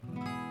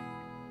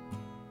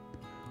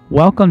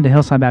Welcome to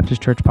Hillside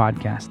Baptist Church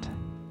Podcast.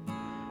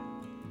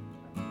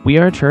 We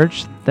are a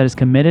church that is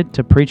committed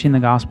to preaching the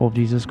gospel of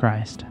Jesus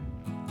Christ.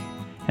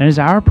 And it is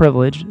our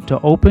privilege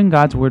to open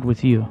God's Word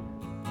with you.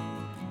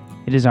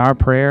 It is our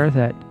prayer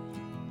that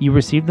you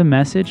receive the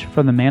message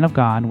from the man of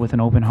God with an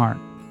open heart.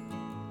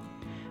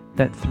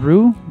 That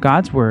through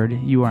God's Word,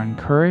 you are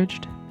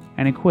encouraged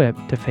and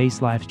equipped to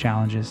face life's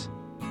challenges.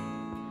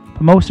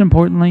 But most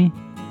importantly,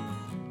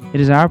 it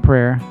is our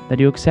prayer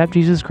that you accept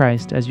Jesus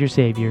Christ as your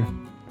Savior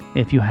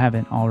if you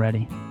haven't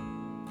already.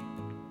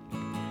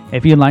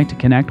 If you'd like to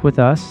connect with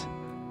us,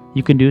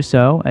 you can do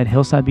so at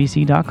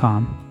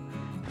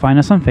hillsidebc.com, find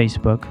us on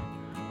Facebook,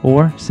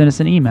 or send us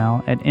an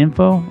email at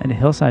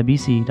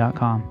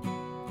info@hillsidebc.com.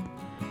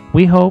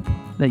 We hope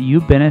that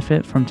you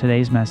benefit from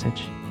today's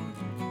message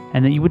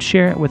and that you would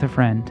share it with a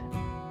friend.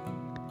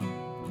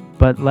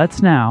 But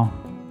let's now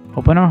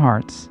open our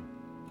hearts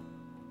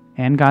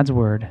and God's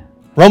Word.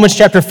 Romans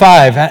chapter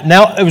 5.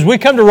 Now, as we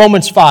come to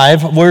Romans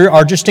 5, we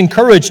are just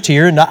encouraged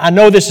here. And I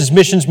know this is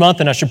Missions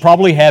Month, and I should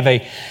probably have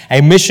a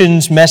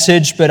missions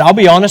message, but I'll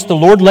be honest, the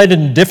Lord led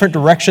in a different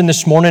direction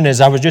this morning as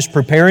I was just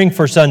preparing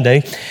for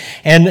Sunday.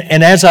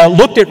 And as I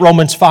looked at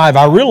Romans 5,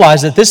 I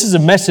realized that this is a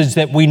message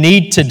that we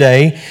need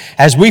today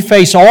as we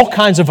face all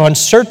kinds of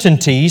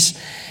uncertainties.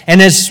 And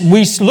as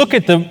we look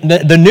at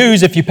the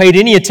news, if you paid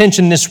any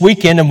attention this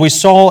weekend, and we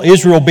saw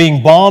Israel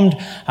being bombed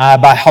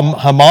by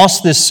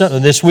Hamas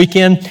this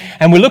weekend,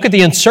 and we look at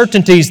the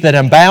uncertainties that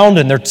abound,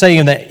 and they're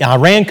saying that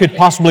Iran could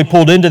possibly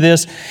pull into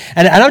this.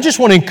 And I just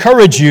want to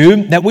encourage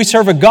you that we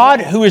serve a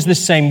God who is the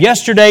same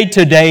yesterday,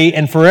 today,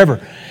 and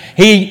forever.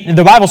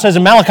 The Bible says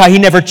in Malachi, He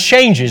never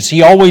changes.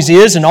 He always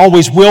is and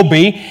always will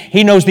be.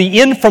 He knows the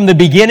end from the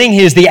beginning.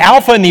 He is the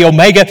Alpha and the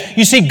Omega.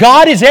 You see,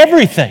 God is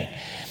everything.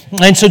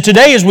 And so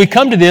today as we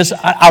come to this,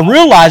 I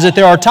realize that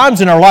there are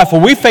times in our life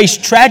where we face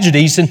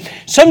tragedies, and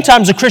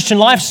sometimes the Christian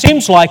life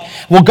seems like,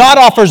 well, God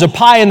offers a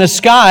pie in the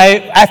sky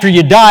after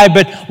you die,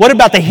 but what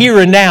about the here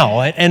and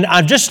now? And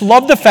I just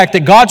love the fact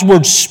that God's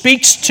Word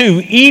speaks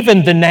to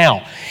even the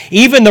now,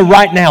 even the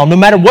right now, no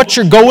matter what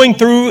you're going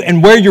through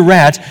and where you're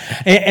at.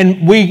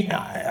 And we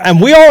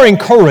are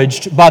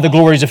encouraged by the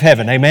glories of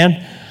heaven,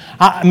 amen?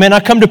 I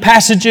come to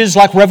passages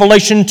like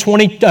Revelation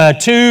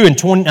 22 and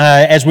 20,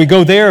 as we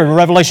go there, or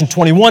Revelation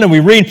 21, and we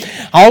read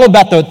all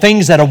about the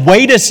things that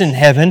await us in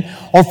heaven,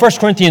 or 1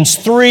 Corinthians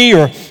 3,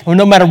 or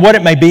no matter what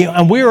it may be,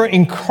 and we are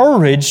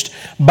encouraged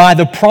by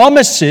the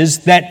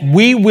promises that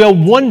we will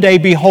one day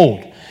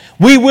behold.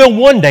 We will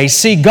one day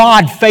see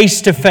God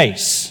face to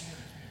face.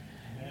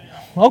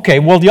 Okay,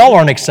 well, y'all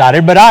aren't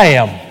excited, but I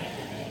am.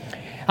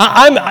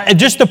 I'm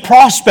just the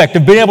prospect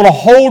of being able to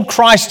hold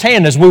Christ's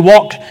hand as we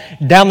walk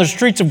down the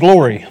streets of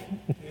glory.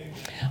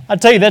 I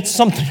tell you, that's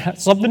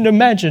something to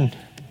imagine.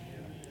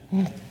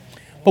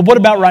 But what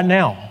about right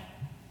now?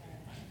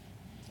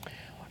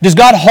 Does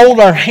God hold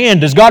our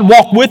hand? Does God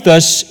walk with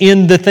us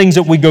in the things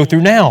that we go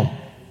through now?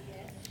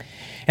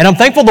 And I'm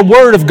thankful the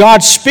Word of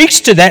God speaks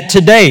to that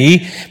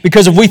today,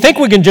 because if we think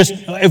we can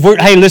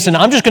hey, listen,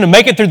 I'm just going to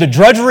make it through the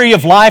drudgery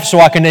of life so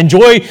I can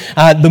enjoy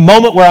the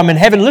moment where I'm in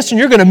heaven, listen,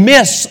 you're going to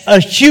miss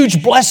a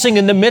huge blessing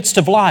in the midst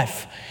of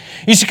life.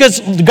 You see, because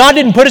God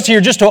didn't put us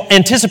here just to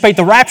anticipate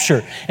the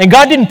rapture, and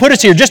God didn't put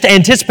us here just to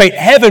anticipate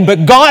heaven,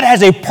 but God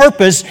has a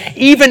purpose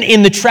even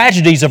in the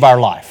tragedies of our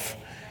life.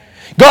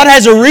 God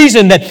has a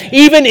reason that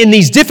even in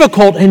these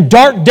difficult and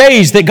dark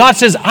days that God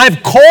says,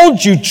 I've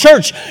called you,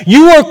 church.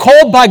 You are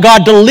called by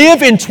God to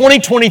live in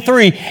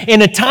 2023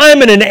 in a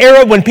time and an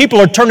era when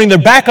people are turning their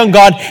back on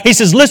God. He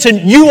says,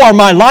 listen, you are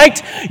my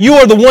light. You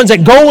are the ones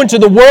that go into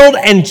the world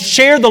and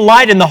share the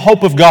light and the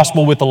hope of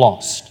gospel with the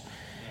lost.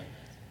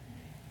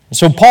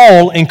 So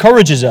Paul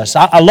encourages us.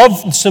 I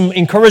love some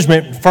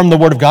encouragement from the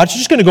Word of God. So I'm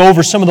just going to go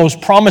over some of those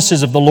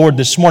promises of the Lord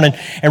this morning.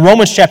 In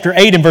Romans chapter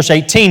 8 and verse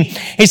 18,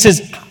 he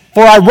says,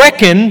 for I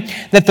reckon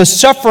that the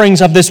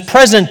sufferings of this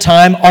present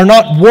time are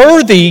not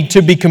worthy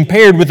to be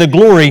compared with the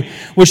glory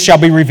which shall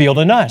be revealed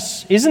in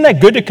us. Isn't that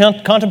good to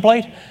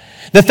contemplate?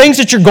 The things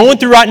that you're going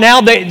through right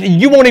now,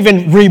 you won't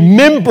even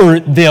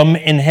remember them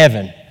in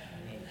heaven.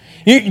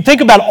 You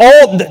think about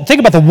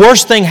the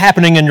worst thing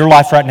happening in your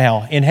life right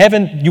now. In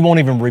heaven, you won't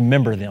even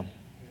remember them.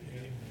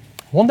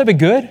 Won't that be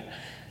good?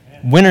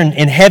 When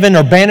in heaven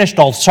are banished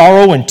all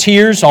sorrow and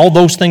tears, all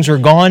those things are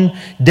gone,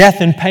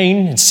 death and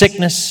pain and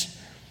sickness.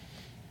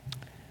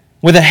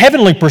 With a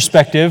heavenly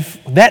perspective,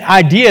 that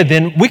idea,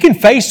 then, we can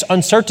face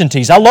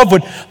uncertainties. I love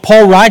what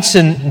Paul writes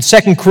in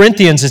 2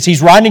 Corinthians as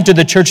he's writing to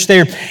the church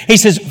there. He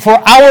says, for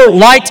our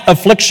light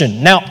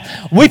affliction. Now,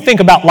 we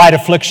think about light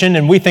affliction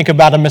and we think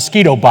about a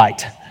mosquito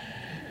bite.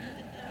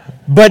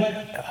 But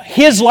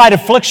his light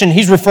affliction,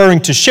 he's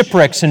referring to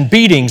shipwrecks and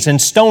beatings and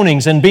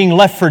stonings and being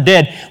left for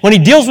dead. When he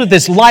deals with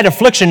this light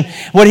affliction,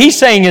 what he's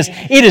saying is,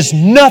 it is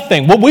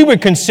nothing. What we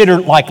would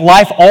consider like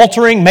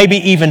life-altering, maybe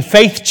even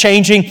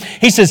faith-changing.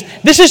 He says,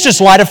 this is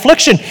just light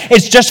affliction.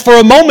 It's just for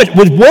a moment.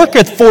 Which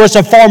worketh for us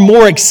a far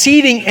more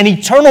exceeding and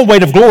eternal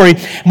weight of glory,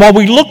 while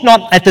we look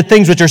not at the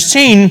things which are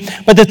seen,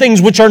 but the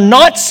things which are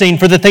not seen.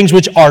 For the things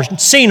which are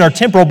seen are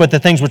temporal, but the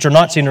things which are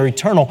not seen are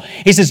eternal.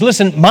 He says,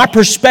 listen, my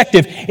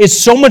perspective is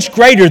so much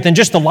greater than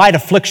just the light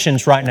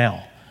afflictions right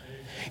now.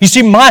 You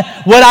see,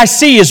 what I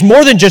see is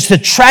more than just the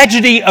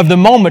tragedy of the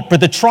moment, but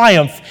the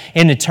triumph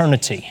in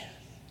eternity.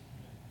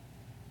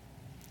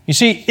 You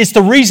see, it's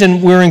the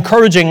reason we're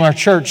encouraging our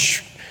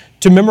church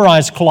to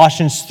memorize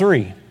Colossians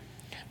 3.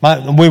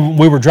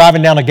 We were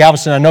driving down to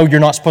Galveston. I know you're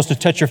not supposed to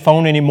touch your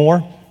phone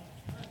anymore.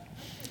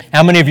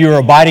 How many of you are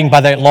abiding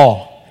by that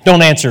law?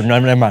 Don't answer. No,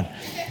 never mind.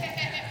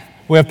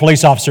 We have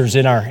police officers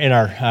in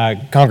our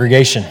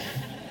congregation.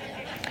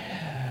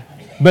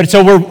 But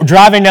so we're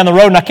driving down the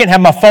road, and I can't have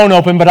my phone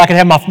open, but I can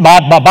have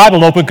my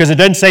Bible open, because it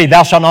doesn't say,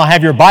 thou shalt not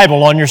have your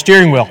Bible on your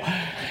steering wheel.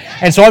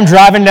 And so I'm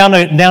driving down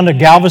to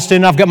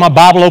Galveston. I've got my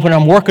Bible open.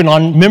 I'm working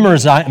on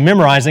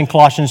memorizing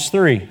Colossians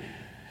 3.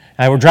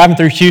 And we're driving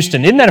through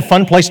Houston. Isn't that a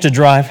fun place to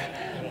drive?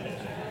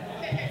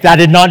 I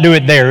did not do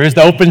it there. It was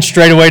the open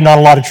straightaway, not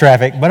a lot of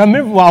traffic. But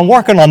I'm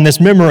working on this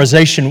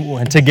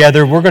memorization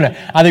together.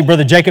 I think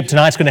Brother Jacob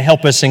tonight's going to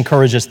help us,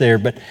 encourage us there.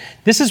 But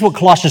this is what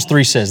Colossians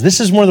 3 says. This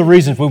is one of the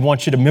reasons we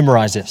want you to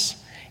memorize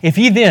this. If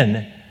ye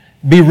then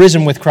be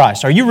risen with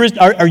Christ. Are you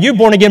a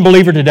born-again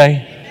believer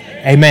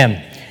today?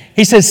 Amen.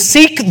 He says,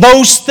 seek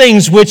those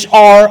things which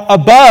are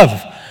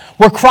above,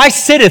 where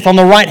Christ sitteth on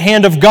the right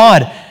hand of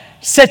God.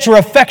 Set your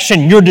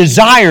affection, your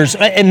desires,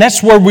 and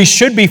that's where we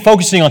should be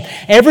focusing on.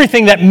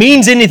 Everything that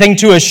means anything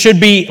to us should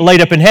be laid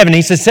up in heaven.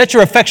 He says, set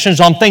your affections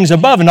on things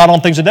above and not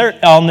on things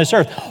on this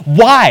earth.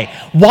 Why?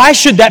 Why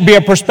should that be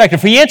our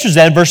perspective? He answers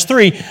that in verse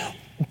 3.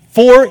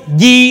 For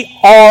ye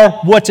are,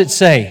 what's it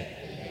say?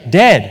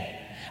 Dead.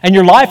 And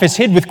your life is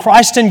hid with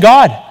Christ in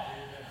God.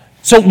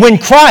 So when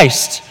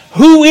Christ,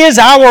 who is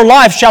our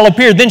life, shall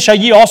appear, then shall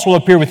ye also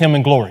appear with Him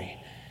in glory.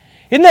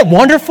 Isn't that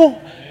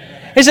wonderful?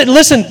 Is that,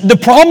 listen, the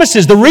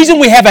promises, the reason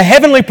we have a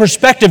heavenly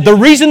perspective, the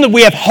reason that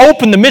we have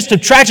hope in the midst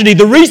of tragedy,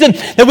 the reason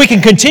that we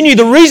can continue,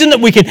 the reason that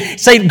we can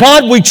say,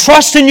 God, we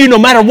trust in you no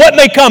matter what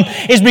may come,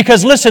 is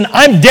because, listen,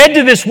 I'm dead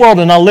to this world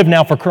and I live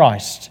now for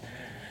Christ.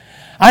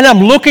 And I'm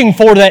looking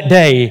for that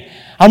day.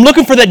 I'm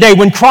looking for that day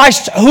when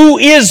Christ, who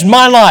is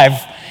my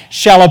life,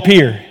 shall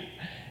appear.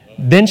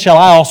 Then shall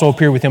I also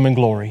appear with Him in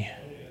glory.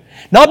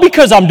 Not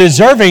because I'm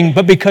deserving,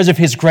 but because of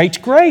His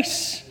great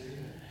grace.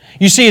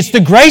 You see, it's the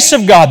grace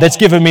of God that's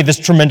given me this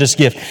tremendous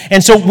gift.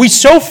 And so we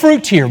sow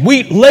fruit here.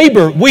 We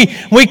labor.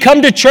 We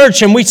come to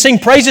church and we sing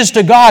praises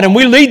to God and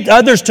we lead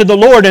others to the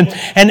Lord. And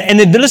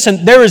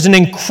listen, there is an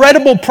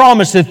incredible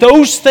promise that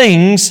those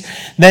things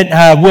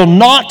that will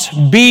not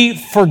be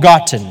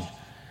forgotten.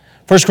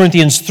 1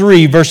 Corinthians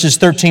 3, verses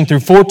 13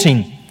 through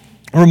 14.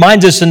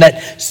 Reminds us in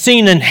that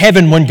scene in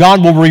heaven when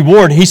God will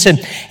reward. He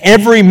said,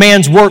 every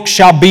man's work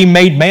shall be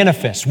made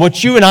manifest.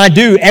 What you and I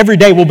do every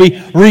day will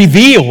be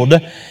revealed.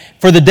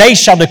 For the day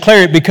shall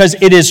declare it, because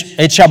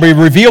it shall be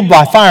revealed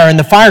by fire, and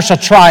the fire shall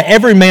try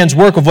every man's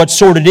work of what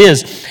sort it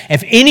is.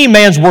 If any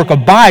man's work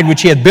abide,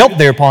 which he hath built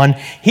thereon,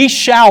 he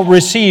shall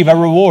receive a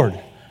reward.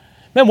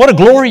 Man, what a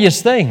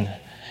glorious thing.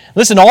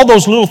 Listen, all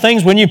those little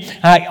things when you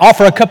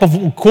offer a cup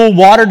of cool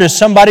water to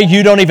somebody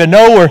you don't even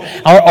know,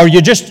 or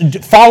you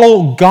just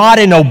follow God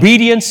in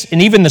obedience,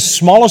 and even the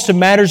smallest of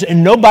matters,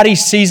 and nobody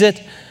sees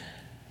it.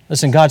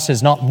 Listen, God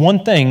says not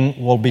one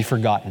thing will be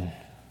forgotten.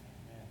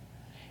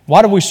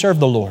 Why do we serve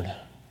the Lord?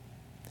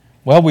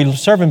 Well, we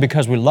serve Him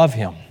because we love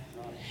Him.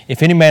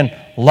 If any man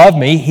love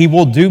me, he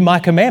will do my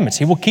commandments.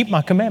 He will keep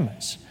my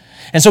commandments.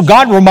 And so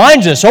God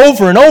reminds us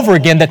over and over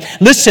again that,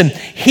 listen,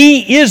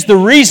 He is the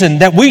reason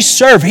that we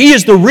serve. He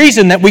is the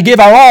reason that we give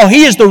our all.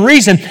 He is the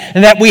reason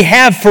that we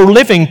have for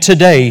living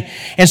today.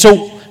 And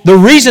so the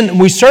reason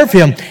we serve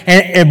Him,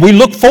 and we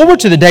look forward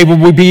to the day when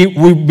we'll be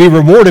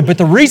rewarded, but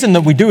the reason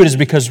that we do it is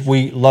because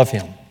we love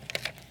Him.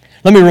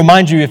 Let me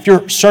remind you, if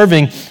you're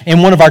serving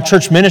in one of our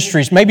church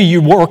ministries, maybe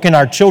you work in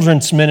our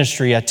children's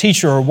ministry, a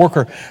teacher or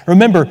worker,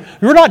 remember,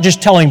 we're not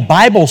just telling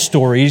Bible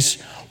stories,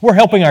 we're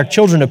helping our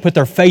children to put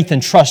their faith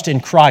and trust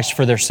in Christ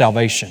for their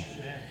salvation.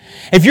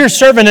 If you're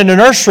serving in a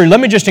nursery, let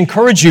me just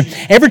encourage you,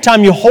 every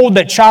time you hold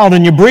that child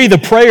and you breathe a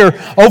prayer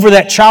over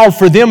that child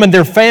for them and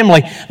their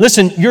family,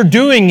 listen, you're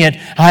doing it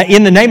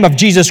in the name of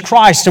Jesus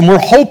Christ, and we're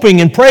hoping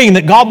and praying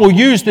that God will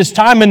use this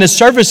time in the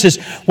services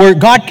where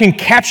God can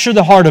capture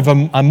the heart of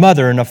a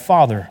mother and a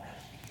father.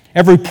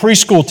 Every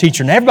preschool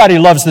teacher, and everybody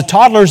loves the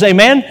toddlers,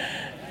 amen?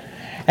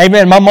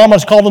 Amen. My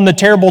mama's called them the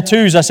terrible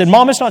twos. I said,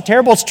 Mom, it's not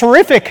terrible. It's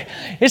terrific.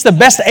 It's the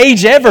best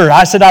age ever.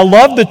 I said, I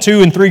love the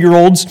 2- and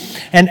 3-year-olds.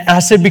 And I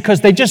said,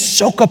 because they just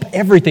soak up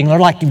everything. They're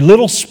like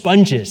little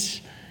sponges.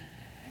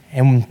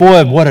 And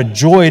boy, what a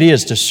joy it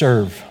is to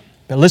serve.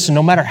 But listen,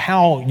 no matter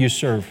how you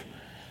serve,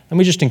 let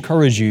me just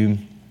encourage you,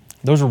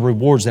 those are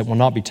rewards that will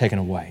not be taken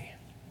away.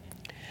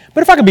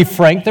 But if I could be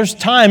frank, there's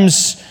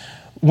times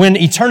when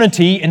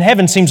eternity in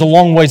heaven seems a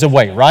long ways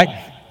away,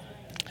 right?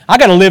 I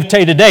got to live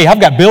today.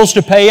 I've got bills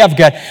to pay. I've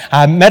got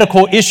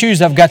medical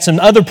issues. I've got some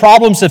other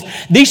problems. If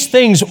these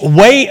things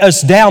weigh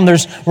us down,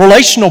 there's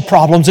relational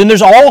problems, and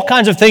there's all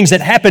kinds of things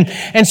that happen.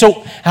 And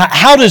so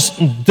how does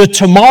the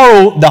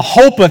tomorrow, the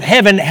hope of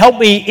heaven, help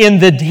me in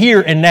the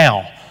here and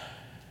now?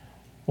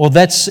 Well,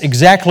 that's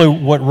exactly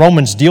what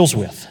Romans deals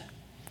with.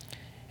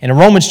 And in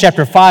Romans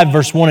chapter 5,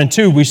 verse 1 and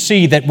 2, we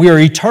see that we are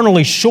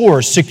eternally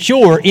sure,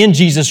 secure in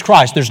Jesus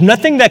Christ. There's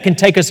nothing that can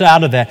take us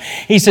out of that.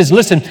 He says,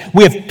 listen,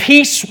 we have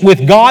peace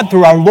with God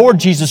through our Lord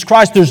Jesus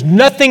Christ. There's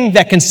nothing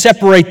that can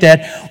separate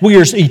that. We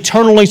are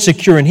eternally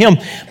secure in Him.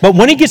 But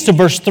when he gets to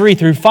verse 3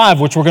 through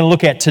 5, which we're going to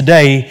look at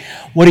today,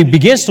 what he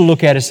begins to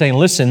look at is saying,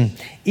 listen,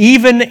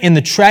 even in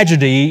the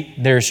tragedy,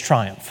 there's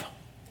triumph.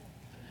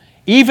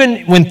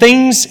 Even when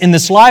things in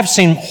this life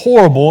seem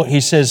horrible,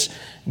 he says,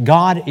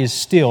 God is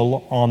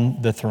still on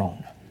the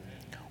throne.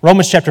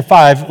 Romans chapter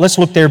 5, let's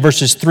look there,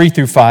 verses 3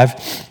 through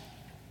 5.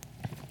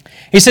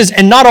 He says,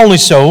 and not only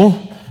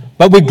so,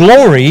 but we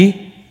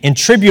glory in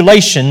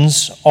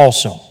tribulations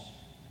also.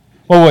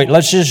 Well, wait,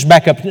 let's just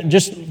back up.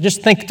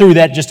 Just think through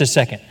that just a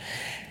second.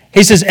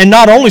 He says, and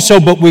not only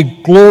so, but we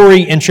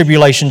glory in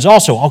tribulations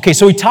also. Okay,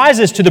 so he ties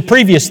this to the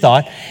previous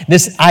thought,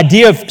 this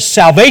idea of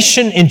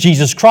salvation in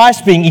Jesus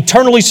Christ, being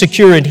eternally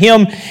secure in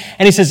Him.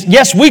 And he says,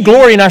 yes, we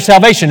glory in our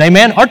salvation.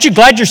 Amen. Aren't you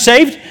glad you're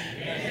saved?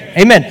 Yes.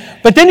 Amen.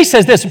 But then he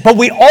says this, but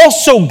we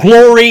also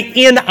glory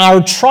in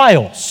our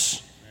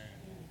trials.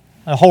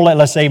 A whole lot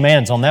less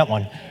amens on that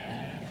one.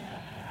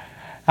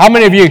 How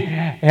many of you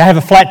have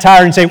a flat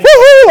tire and say,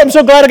 woohoo, I'm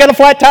so glad I got a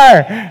flat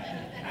tire?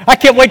 I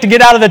can't wait to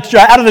get out of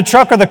the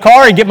truck or the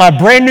car and get my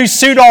brand new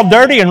suit all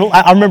dirty. And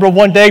I remember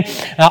one day,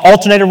 an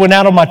alternator went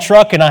out on my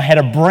truck and I had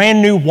a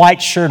brand new white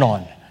shirt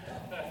on.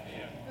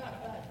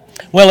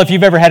 Well, if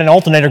you've ever had an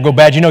alternator go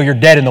bad, you know you're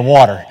dead in the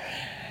water.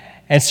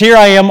 And so here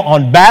I am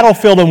on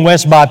Battlefield and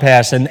West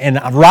Bypass, and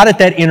right at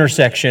that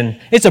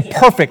intersection, it's a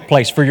perfect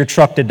place for your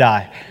truck to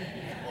die.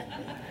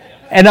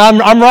 And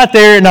I'm right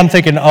there, and I'm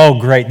thinking, oh,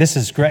 great, this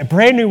is great.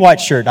 Brand new white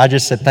shirt. I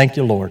just said, thank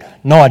you, Lord.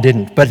 No, I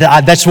didn't, but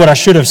that's what I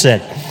should have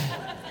said.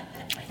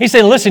 He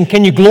said, listen,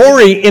 can you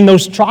glory in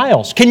those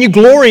trials? Can you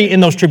glory in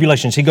those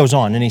tribulations? He goes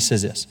on and he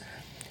says this.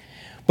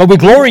 But we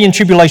glory in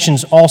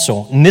tribulations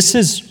also. And this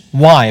is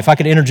why, if I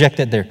could interject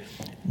that there,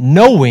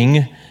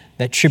 knowing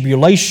that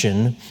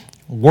tribulation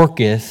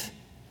worketh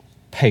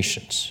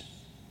patience.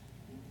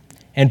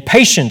 And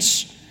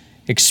patience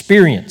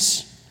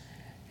experience,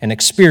 and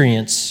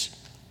experience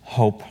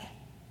hope.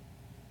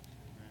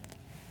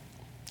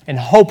 And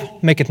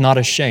hope maketh not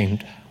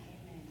ashamed,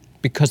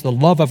 because the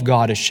love of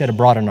God is shed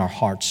abroad in our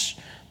hearts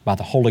by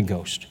the Holy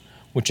Ghost,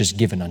 which is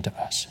given unto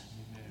us.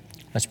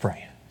 Let's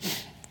pray.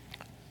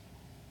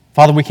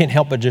 Father, we can't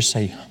help but just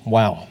say,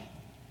 wow.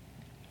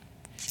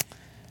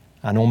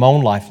 I know in my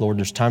own life, Lord,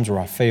 there's times where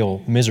I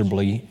fail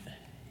miserably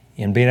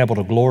in being able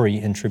to glory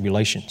in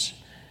tribulations.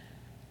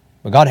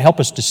 But God, help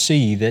us to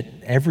see that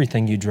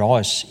everything you draw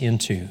us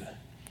into,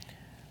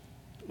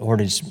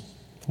 Lord, is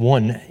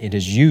one, it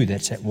is you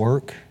that's at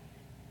work,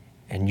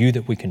 and you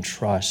that we can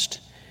trust,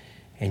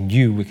 and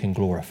you we can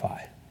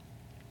glorify.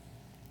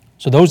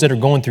 So those that are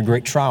going through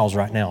great trials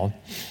right now,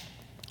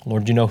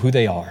 Lord, you know who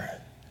they are.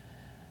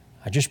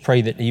 I just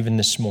pray that even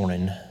this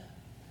morning,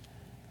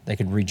 they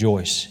could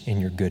rejoice in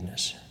your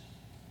goodness.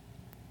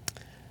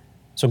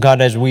 So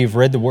God, as we've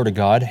read the Word of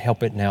God,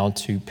 help it now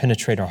to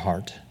penetrate our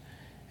heart,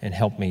 and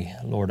help me,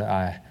 Lord,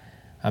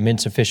 I'm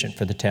insufficient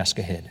for the task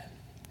ahead.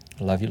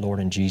 I love you, Lord,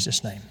 in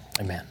Jesus' name.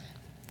 Amen.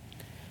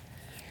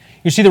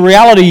 You see, the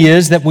reality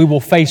is that we will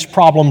face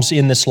problems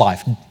in this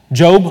life.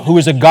 Job, who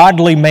is a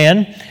godly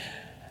man,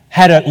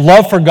 had a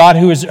love for God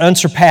who is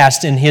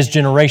unsurpassed in his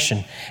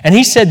generation. And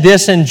he said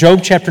this in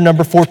Job chapter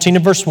number 14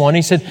 and verse 1.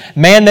 He said,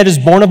 man that is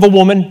born of a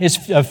woman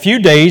is a few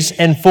days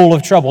and full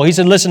of trouble. He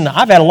said, listen,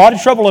 I've had a lot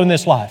of trouble in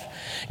this life.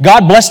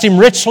 God blessed him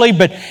richly,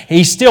 but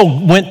he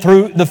still went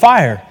through the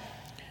fire.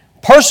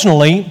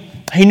 Personally,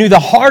 he knew the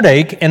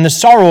heartache and the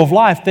sorrow of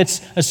life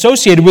that's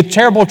associated with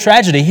terrible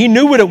tragedy. He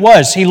knew what it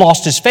was. He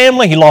lost his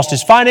family, he lost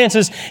his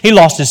finances, he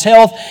lost his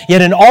health.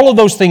 Yet in all of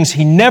those things,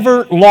 he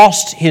never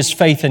lost his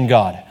faith in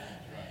God.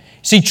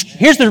 See,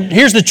 here's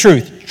the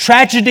truth.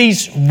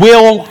 Tragedies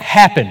will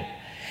happen.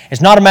 It's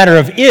not a matter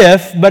of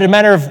if, but a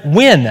matter of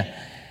when.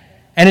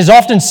 And as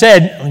often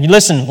said,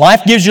 listen,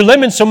 life gives you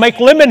lemons, so make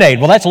lemonade.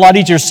 Well, that's a lot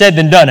easier said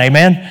than done,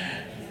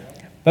 amen?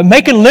 But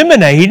making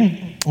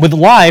lemonade with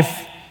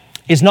life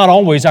is not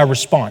always our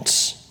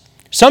response.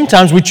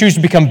 Sometimes we choose to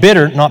become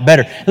bitter, not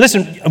better.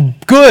 Listen,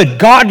 good,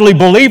 godly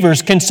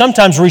believers can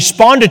sometimes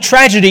respond to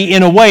tragedy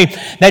in a way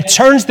that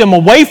turns them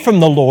away from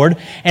the Lord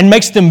and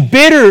makes them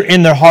bitter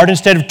in their heart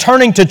instead of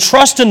turning to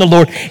trust in the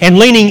Lord and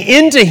leaning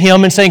into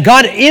Him and saying,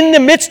 God, in the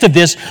midst of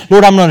this,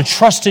 Lord, I'm going to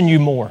trust in you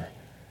more.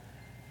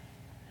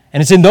 And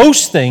it's in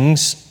those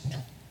things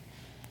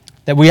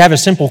that we have a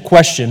simple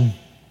question: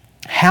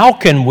 how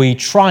can we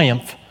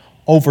triumph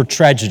over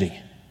tragedy?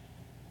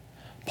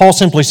 Paul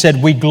simply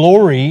said, we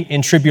glory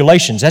in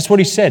tribulations. That's what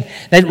he said.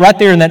 That right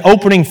there in that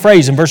opening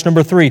phrase in verse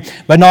number 3.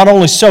 But not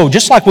only so,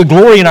 just like we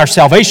glory in our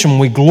salvation,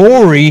 we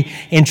glory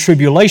in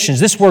tribulations.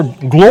 This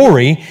word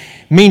glory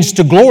means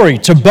to glory,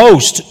 to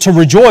boast, to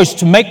rejoice,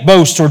 to make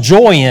boast or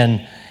joy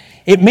in.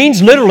 It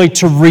means literally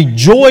to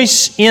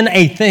rejoice in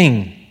a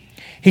thing.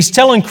 He's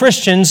telling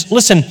Christians,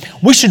 listen,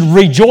 we should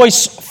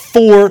rejoice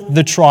for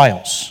the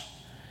trials.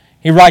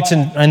 He writes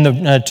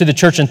to the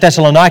church in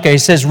Thessalonica, he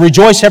says,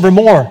 rejoice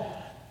evermore.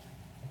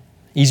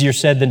 Easier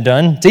said than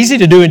done. It's easy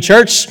to do in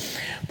church.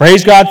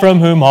 Praise God from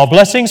whom all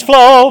blessings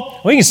flow.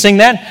 We can sing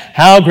that.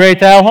 How great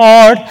thou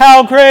art,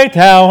 how great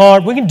thou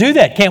art. We can do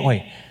that, can't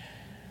we?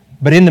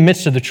 But in the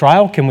midst of the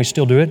trial, can we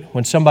still do it?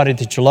 When somebody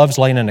that you love is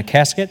laying in a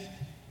casket,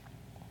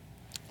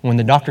 when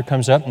the doctor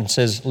comes up and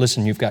says,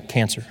 listen, you've got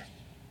cancer.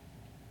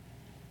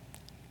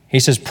 He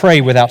says, pray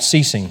without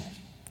ceasing.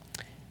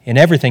 In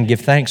everything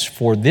give thanks,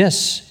 for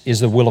this is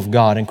the will of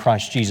God in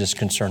Christ Jesus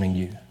concerning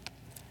you.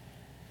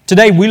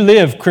 Today we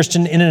live,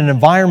 Christian, in an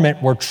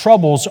environment where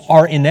troubles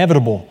are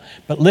inevitable.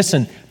 But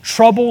listen,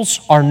 troubles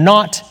are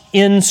not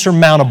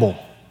insurmountable.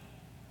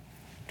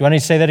 Do I need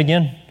to say that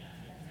again?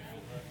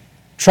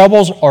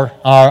 Troubles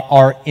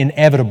are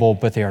inevitable,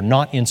 but they are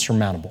not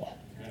insurmountable.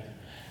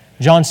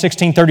 John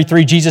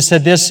 16:33, Jesus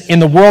said this, in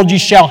the world you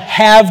shall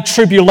have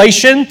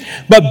tribulation,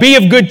 but be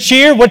of good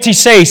cheer. What's He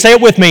say? Say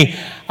it with me.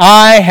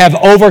 I have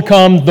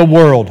overcome the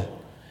world.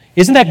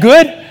 Isn't that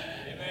good?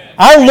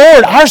 Our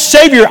Lord, our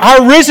Savior,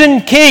 our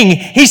risen King,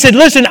 He said,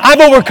 listen,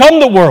 I've overcome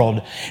the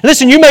world.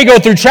 Listen, you may go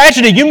through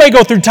tragedy, you may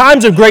go through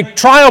times of great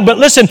trial, but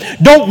listen,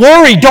 don't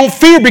worry, don't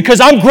fear,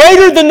 because I'm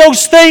greater than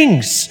those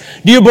things.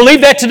 Do you believe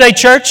that today,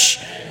 church?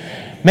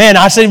 Man,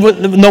 I say,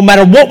 no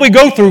matter what we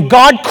go through,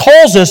 God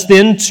calls us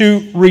then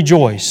to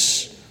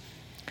rejoice.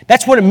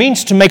 That's what it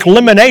means to make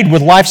lemonade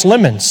with life's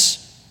lemons.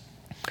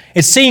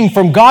 It's seeing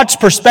from God's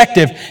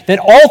perspective that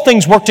all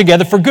things work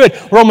together for good.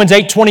 Romans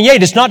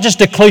 8:28. It's not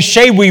just a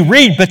cliche we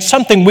read, but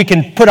something we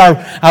can put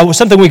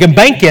something we can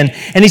bank in.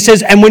 And he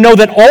says, and we know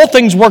that all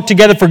things work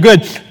together for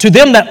good to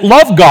them that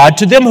love God,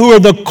 to them who are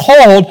the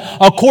called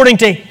according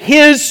to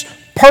His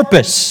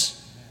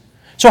purpose.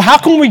 So how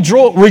can we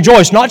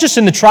rejoice, not just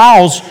in the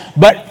trials,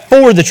 but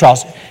for the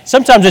trials?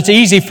 Sometimes it's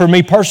easy for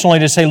me personally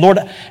to say, Lord,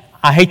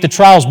 I hate the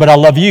trials, but I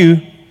love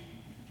You.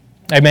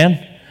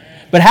 Amen?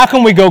 But how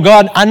can we go,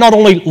 God, I not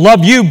only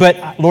love You,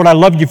 but Lord, I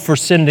love You for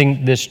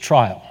sending this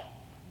trial.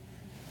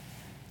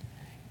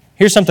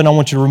 Here's something I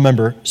want you to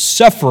remember.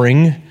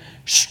 Suffering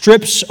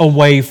strips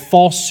away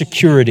false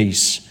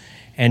securities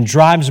and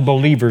drives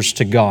believers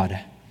to God,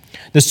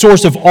 the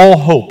source of all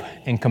hope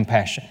and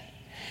compassion.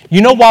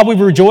 You know why we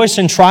rejoice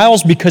in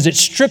trials? Because it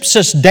strips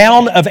us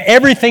down of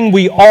everything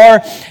we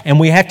are, and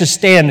we have to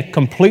stand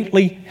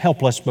completely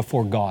helpless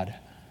before God.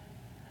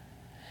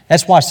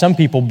 That's why some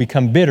people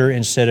become bitter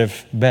instead of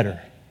better,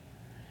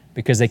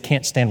 because they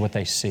can't stand what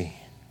they see.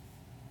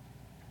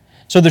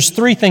 So there's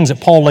three things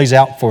that Paul lays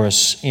out for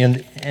us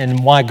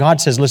and why God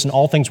says, listen,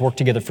 all things work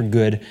together for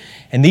good.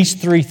 And these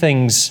three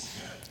things,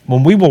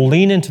 when we will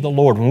lean into the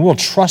Lord, when we will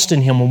trust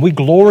in Him, when we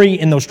glory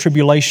in those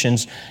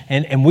tribulations,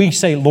 and we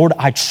say, Lord,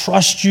 I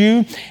trust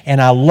You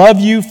and I love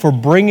You for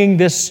bringing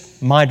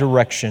this my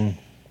direction,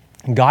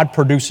 God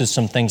produces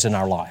some things in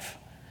our life.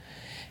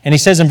 And he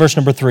says in verse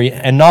number 3,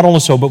 and not only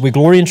so, but we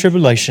glory in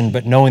tribulation,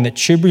 but knowing that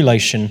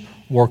tribulation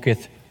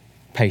worketh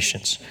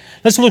patience.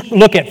 Let's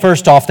look at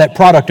first off that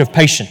product of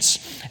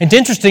patience. It's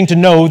interesting to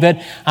know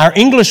that our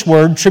English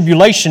word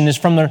tribulation is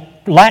from the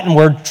Latin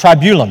word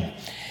tribulum.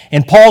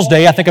 In Paul's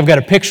day, I think I've got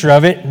a picture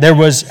of it, there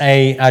was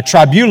a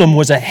tribulum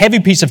was a heavy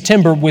piece of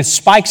timber with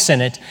spikes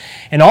in it,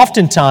 and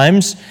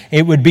oftentimes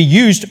it would be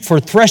used for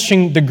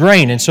threshing the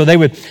grain. And so the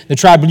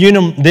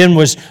tribulum then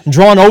was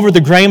drawn over the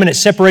grain and it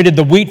separated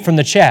the wheat from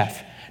the chaff.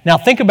 Now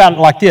think about it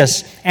like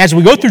this. As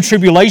we go through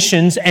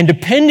tribulations and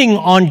depending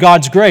on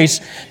God's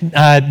grace,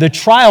 the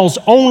trials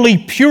only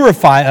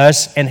purify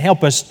us and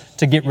help us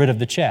to get rid of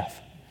the chaff.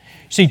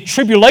 See,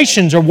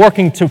 tribulations are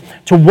working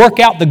to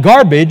work out the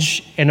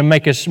garbage and to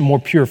make us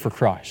more pure for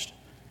Christ.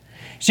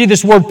 See,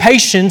 this word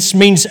patience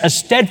means a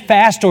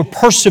steadfast or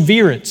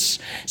perseverance.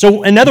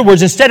 So in other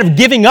words, instead of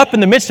giving up in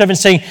the midst of it and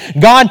saying,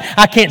 God,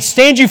 I can't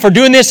stand You for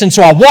doing this, and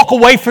so I walk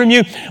away from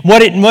You,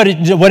 what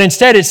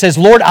instead it says,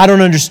 Lord, I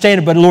don't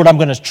understand it, but Lord, I'm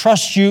going to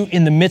trust You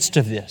in the midst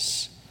of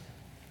this.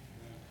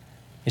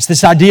 It's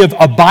this idea of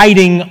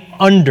abiding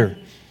under.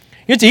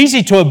 It's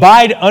easy to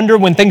abide under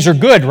when things are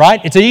good,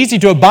 right? It's easy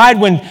to abide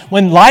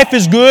when life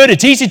is good.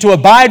 It's easy to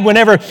abide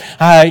whenever,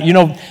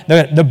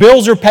 the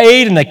bills are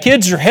paid and the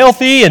kids are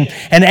healthy and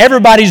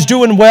everybody's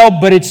doing well.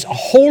 But it's a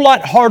whole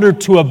lot harder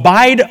to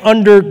abide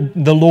under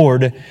the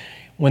Lord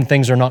when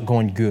things are not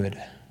going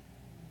good.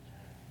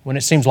 When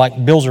it seems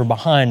like bills are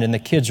behind and the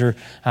kids are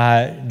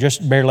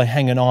just barely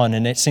hanging on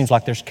and it seems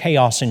like there's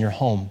chaos in your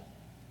home.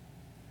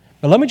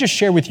 But let me just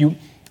share with you,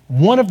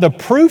 one of the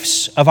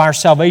proofs of our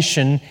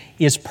salvation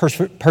is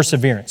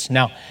perseverance.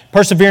 Now,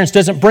 perseverance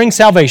doesn't bring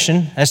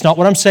salvation. That's not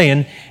what I'm saying.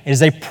 It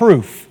is a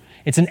proof.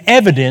 It's an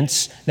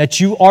evidence that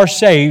you are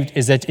saved,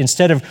 is that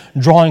instead of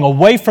drawing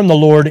away from the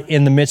Lord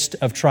in the midst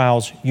of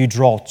trials, you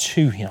draw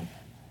to Him.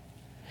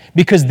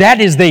 Because that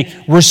is the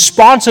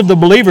response of the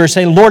believer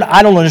saying, Lord,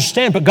 I don't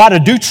understand, but God, I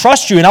do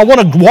trust you, and I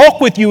want to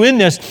walk with you in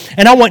this,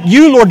 and I want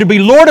you, Lord, to be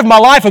Lord of my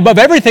life above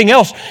everything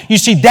else. You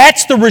see,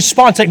 that's the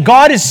response that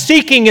God is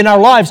seeking in our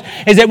lives,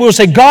 is that we'll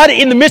say, God,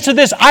 in the midst of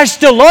this, I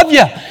still love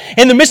you.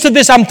 In the midst of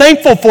this, I'm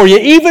thankful for you,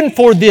 even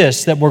for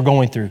this that we're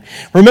going through.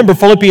 Remember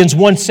Philippians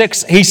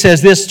 1:6, he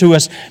says this to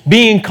us,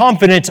 being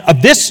confident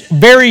of this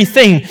very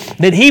thing,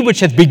 that he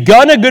which hath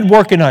begun a good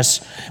work in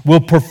us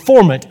will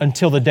perform it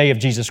until the day of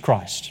Jesus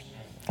Christ.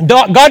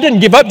 God didn't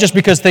give up just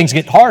because things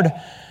get hard.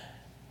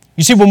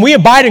 You see, when we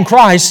abide in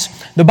Christ,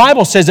 the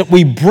Bible says that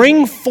we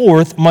bring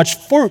forth much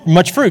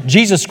fruit.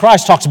 Jesus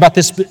Christ talks about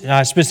this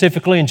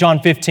specifically in John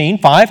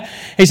 15:5.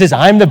 He says,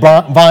 I am the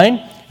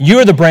vine, you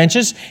are the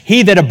branches.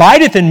 He that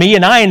abideth in me,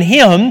 and I in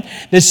him,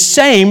 the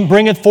same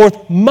bringeth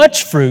forth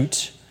much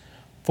fruit.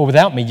 For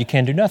without me you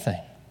can do nothing.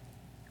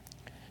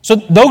 So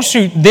those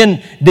who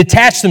then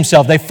detach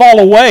themselves, they fall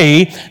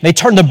away, they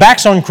turn their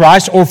backs on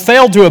Christ, or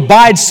fail to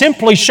abide,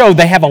 simply show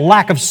they have a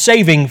lack of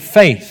saving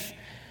faith.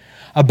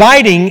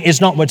 Abiding is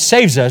not what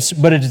saves us,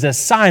 but it is a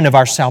sign of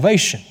our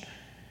salvation.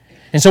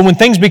 And so when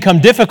things become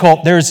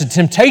difficult, there is a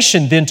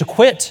temptation then to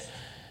quit.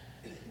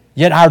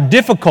 Yet our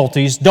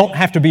difficulties don't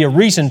have to be a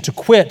reason to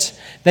quit.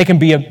 They can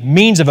be a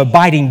means of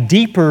abiding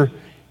deeper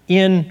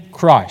in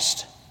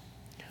Christ.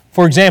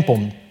 For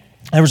example,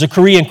 there was a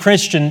Korean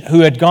Christian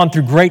who had gone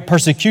through great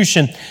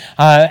persecution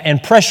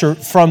and pressure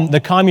from the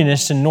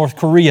communists in North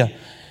Korea.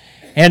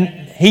 And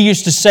he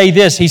used to say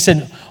this, he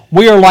said,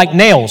 we are like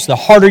nails. The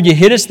harder you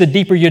hit us, the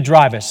deeper you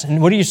drive us.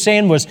 And what he was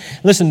saying was,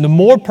 listen, the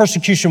more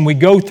persecution we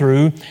go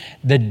through,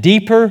 the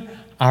deeper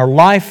our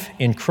life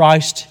in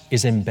Christ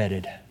is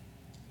embedded.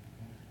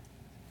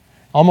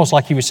 Almost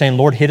like he was saying,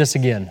 Lord, hit us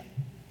again.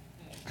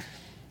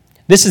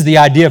 This is the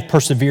idea of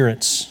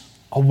perseverance.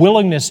 A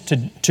willingness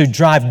to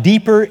drive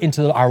deeper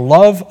into our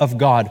love of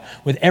God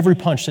with every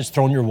punch that's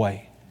thrown your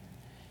way.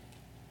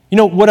 You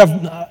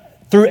know,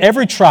 through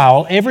every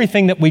trial,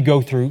 everything that we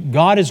go through,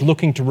 God is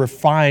looking to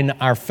refine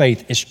our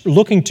faith. Is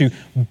looking to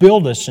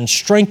build us and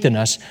strengthen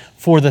us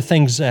for the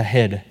things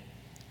ahead.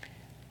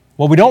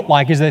 What we don't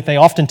like is that they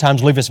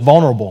oftentimes leave us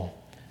vulnerable.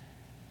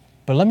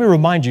 But let me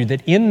remind you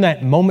that in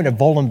that moment of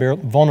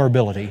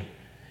vulnerability,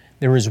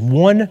 there is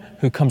one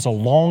who comes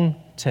along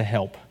to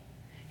help.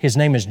 His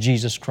name is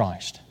Jesus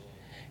Christ.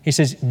 He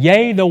says,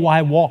 yea, though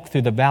I walk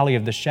through the valley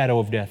of the shadow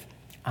of death,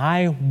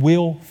 I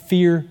will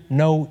fear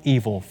no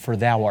evil, for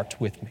thou art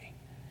with me.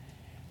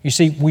 You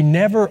see, we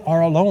never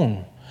are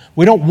alone.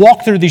 We don't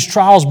walk through these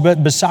trials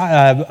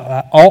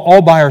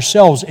all by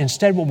ourselves.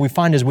 Instead, what we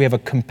find is we have a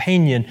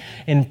companion.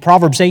 In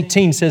Proverbs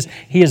 18 says,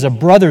 he is a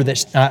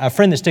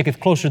friend that sticketh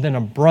closer than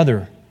a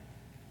brother.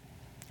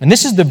 And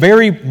this is the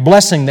very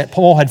blessing that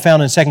Paul had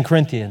found in 2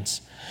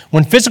 Corinthians.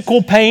 When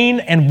physical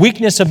pain and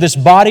weakness of this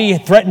body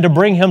threatened to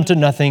bring him to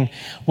nothing,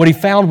 what he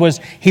found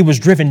was he was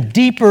driven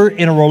deeper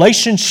in a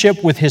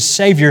relationship with his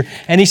Savior.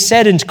 And he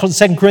said in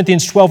 2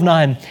 Corinthians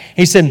 12:9,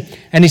 he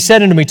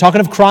said unto me, talking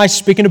of Christ,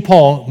 speaking to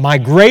Paul, my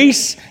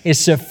grace is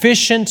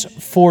sufficient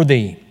for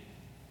thee.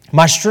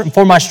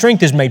 For my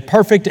strength is made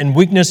perfect in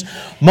weakness.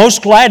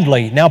 Most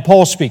gladly, now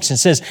Paul speaks and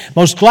says,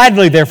 most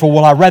gladly, therefore,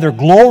 will I rather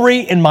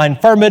glory in my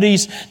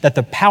infirmities, that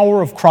the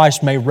power of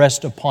Christ may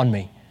rest upon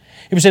me.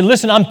 He would say,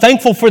 listen, I'm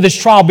thankful for this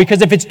trial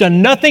because if it's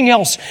done nothing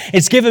else,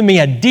 it's given me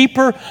a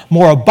deeper,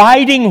 more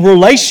abiding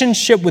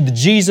relationship with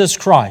Jesus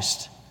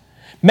Christ.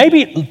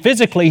 Maybe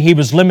physically he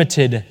was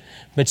limited,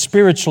 but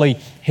spiritually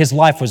his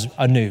life was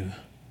anew.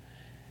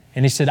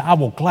 And he said, I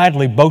will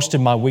gladly boast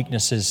in my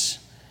weaknesses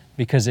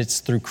because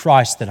it's through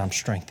Christ that I'm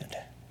strengthened.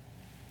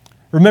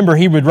 Remember,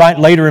 he would write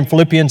later in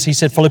Philippians, he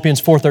said,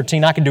 Philippians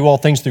 4:13, I can do all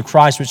things through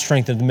Christ which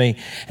strengthened me.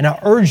 And I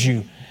urge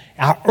you,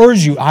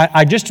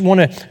 I just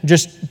want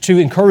to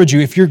encourage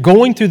you, if you're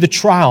going through the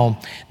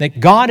trial, that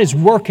God is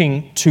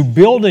working to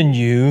build in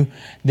you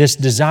this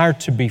desire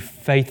to be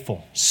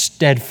faithful,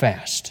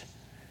 steadfast.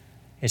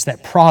 It's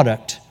that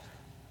product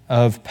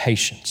of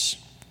patience.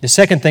 The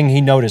second thing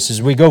he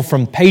notices, we go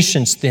from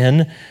patience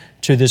then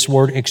to this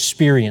word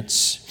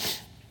experience.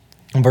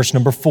 In verse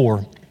number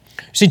 4.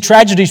 See,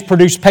 tragedies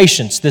produce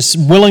patience, this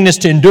willingness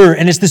to endure,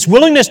 and it's this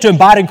willingness to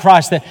abide in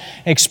Christ that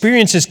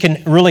experiences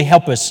can really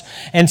help us.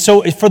 And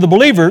so for the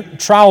believer,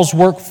 trials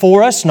work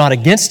for us, not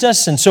against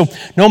us, and so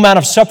no amount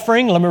of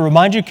suffering, let me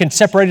remind you, can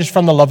separate us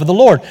from the love of the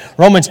Lord.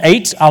 Romans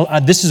 8,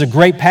 this is a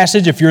great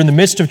passage if you're in the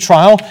midst of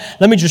trial.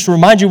 Let me just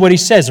remind you what he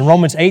says in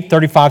Romans 8,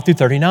 35 through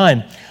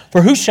 39.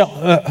 For who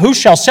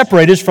shall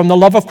separate us from the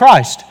love of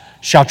Christ?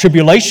 Shall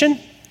tribulation?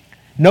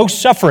 No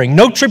suffering,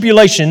 no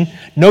tribulation,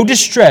 no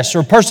distress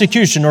or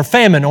persecution or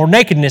famine or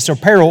nakedness or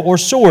peril or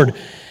sword.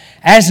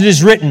 As it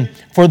is written,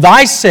 for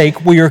thy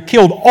sake we are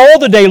killed all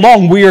the day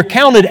long. We are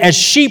counted as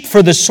sheep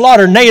for the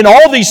slaughter. Nay, in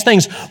all these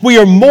things we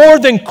are more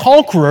than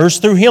conquerors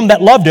through him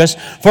that loved us.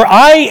 For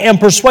I am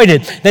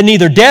persuaded that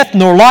neither death,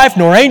 nor life,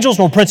 nor angels,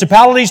 nor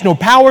principalities, nor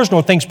powers,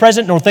 nor things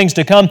present, nor things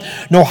to come,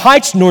 nor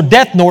heights, nor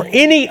depth, nor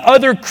any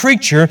other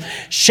creature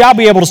shall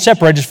be able to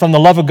separate us from the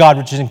love of God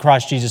which is in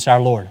Christ Jesus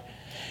our Lord.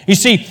 You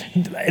see,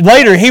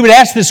 later he would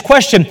ask this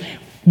question,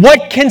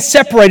 what can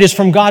separate us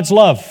from God's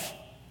love?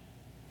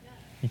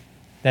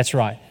 That's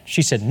right.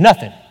 She said,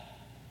 nothing.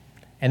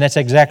 And that's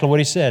exactly what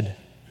he said.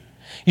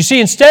 You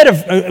see, instead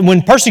of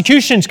when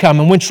persecutions come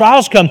and when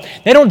trials come,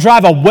 they don't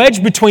drive a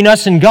wedge between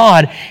us and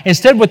God.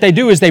 Instead, what they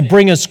do is they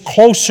bring us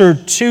closer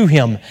to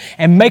Him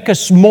and make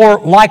us more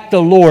like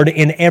the Lord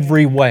in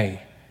every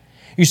way.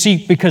 You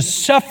see, because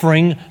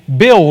suffering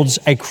builds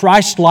a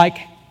Christ-like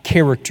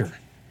character.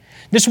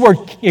 This word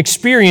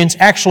experience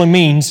actually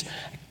means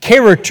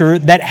character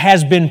that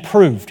has been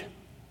proved.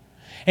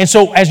 And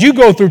so as you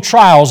go through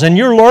trials and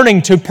you're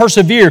learning to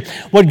persevere,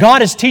 what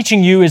God is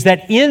teaching you is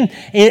that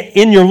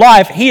in your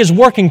life, He is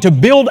working to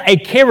build a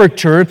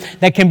character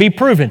that can be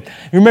proven.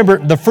 Remember,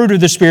 the fruit of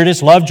the Spirit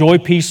is love, joy,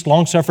 peace,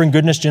 long-suffering,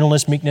 goodness,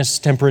 gentleness, meekness,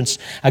 temperance.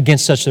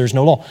 Against such there is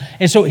no law.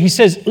 And so He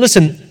says,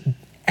 listen,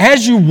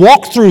 as you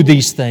walk through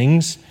these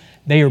things,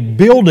 they are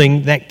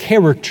building that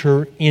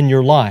character in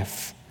your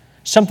life,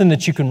 something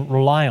that you can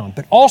rely on.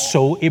 But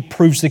also, it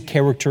proves the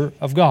character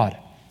of God.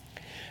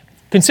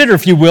 Consider,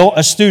 if you will,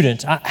 a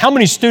student. How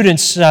many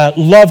students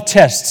love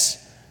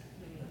tests?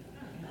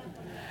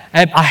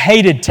 I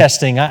hated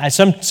testing.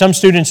 Some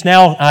students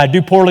now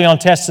do poorly on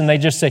tests and they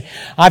just say,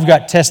 I've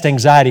got test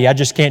anxiety, I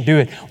just can't do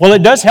it. Well,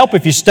 it does help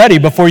if you study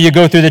before you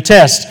go through the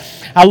test.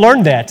 I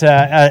learned that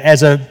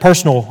as a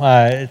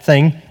personal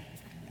thing.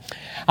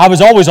 I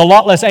was always a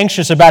lot less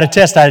anxious about a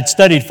test I had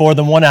studied for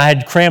than one I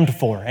had crammed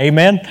for.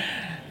 Amen?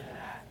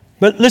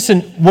 But listen,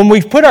 when we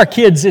put our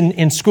kids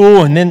in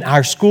school and then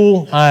our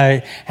school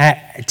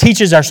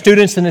teaches our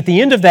students, and at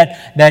the end of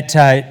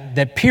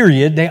that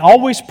period, they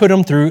always put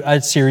them through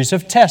a series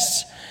of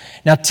tests.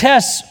 Now,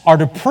 tests are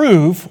to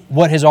prove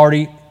what has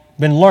already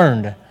been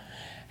learned.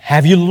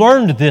 Have you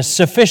learned this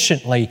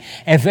sufficiently?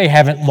 If they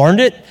haven't learned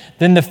it,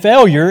 then the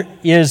failure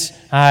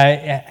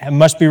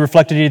must be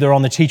reflected either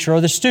on the teacher or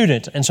the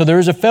student. And so there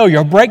is a failure,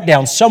 a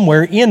breakdown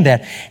somewhere in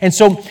that. And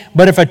so,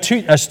 but if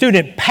a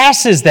student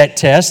passes that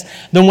test,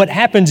 then what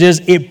happens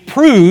is it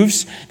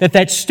proves that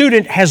that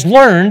student has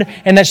learned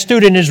and that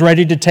student is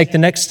ready to take the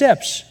next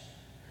steps.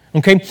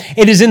 Okay,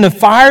 it is in the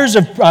fires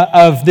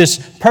of this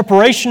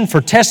preparation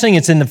for testing.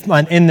 It's in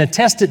the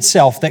test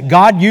itself that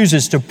God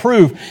uses to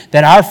prove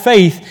that our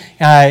faith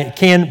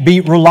can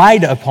be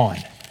relied upon.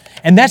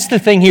 And that's the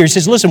thing here. He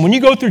says, listen, when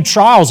you go through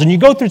trials and you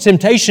go through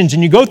temptations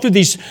and you go through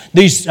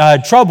these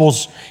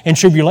troubles and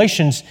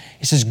tribulations,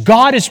 he says,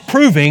 God is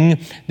proving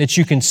that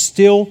you can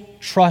still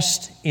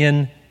trust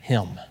in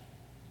Him.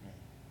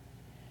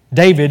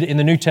 David in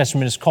the New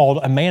Testament is called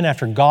a man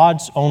after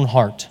God's own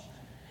heart.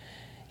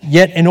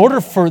 Yet in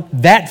order for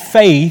that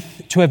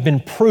faith to have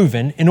been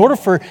proven, in order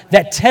for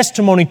that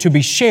testimony to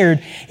be shared,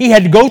 he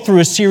had to go through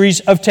a series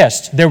of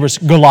tests. There was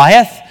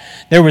Goliath,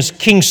 there was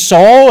King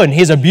Saul and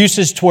his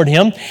abuses toward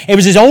him. It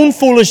was his own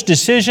foolish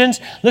decisions.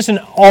 Listen,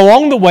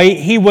 along the way,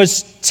 he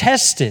was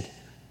tested.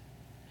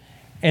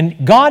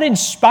 And God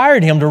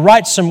inspired him to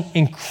write some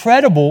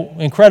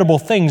incredible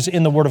things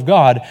in the Word of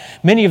God.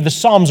 Many of the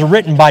Psalms are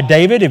written by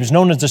David. He was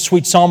known as the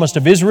sweet psalmist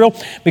of Israel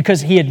because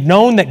he had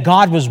known that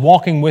God was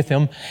walking with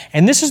him.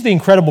 And this is the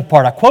incredible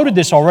part. I quoted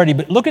this already,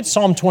 but look at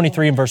Psalm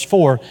 23 and verse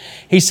 4.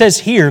 He says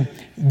here,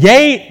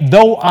 yea,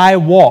 though I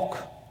walk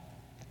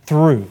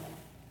through.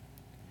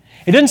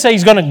 It doesn't say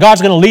God's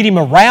going to lead him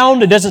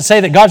around. It doesn't say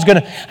that God's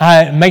going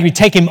to maybe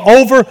take him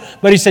over.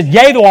 But he said,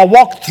 yea, though I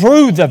walk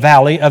through the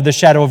valley of the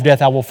shadow of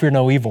death, I will fear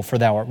no evil, for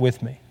thou art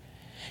with me.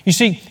 You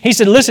see, he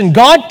said, listen,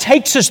 God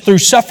takes us through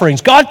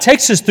sufferings. God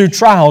takes us through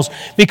trials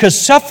because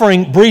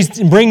suffering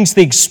brings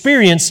the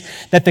experience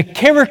that the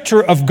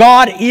character of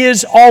God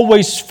is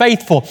always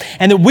faithful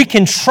and that we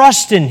can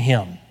trust in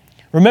Him.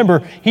 Remember,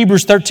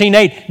 Hebrews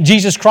 13:8,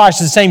 Jesus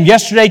Christ is the same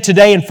yesterday,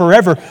 today, and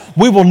forever.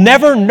 We will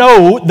never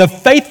know the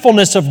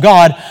faithfulness of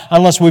God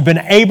unless we've been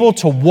able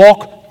to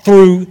walk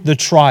through the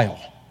trial.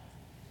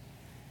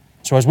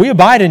 So as we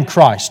abide in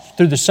Christ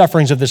through the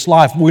sufferings of this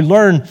life, we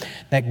learn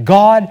that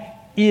God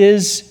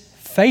is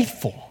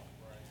faithful.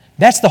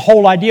 That's the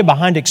whole idea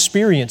behind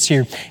experience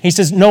here. He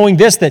says, knowing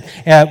this,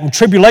 that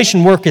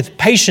tribulation worketh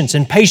patience,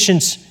 and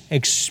patience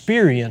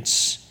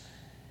experience.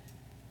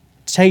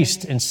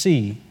 Taste and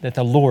see that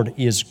the Lord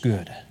is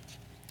good.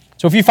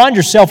 So if you find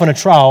yourself in a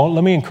trial,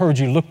 let me encourage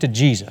you, look to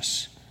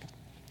Jesus.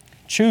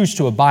 Choose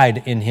to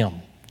abide in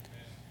Him.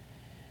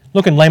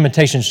 Look in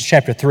Lamentations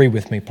chapter 3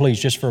 with me, please,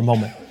 just for a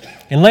moment.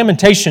 In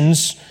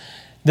Lamentations,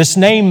 this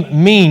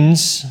name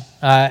means,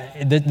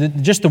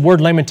 just the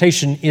word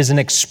lamentation is an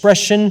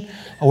expression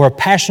or a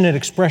passionate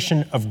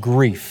expression of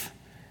grief.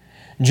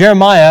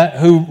 Jeremiah,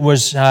 who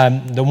was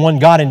the one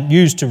God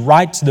used to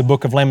write the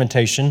book of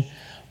Lamentation,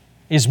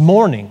 is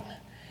mourning.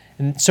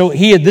 And so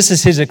this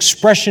is his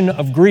expression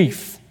of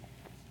grief.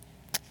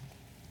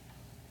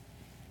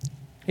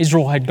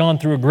 Israel had gone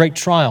through a great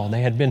trial.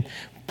 They had been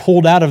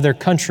pulled out of their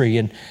country,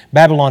 and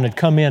Babylon had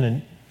come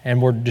in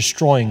and were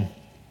destroying.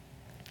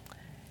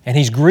 And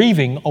he's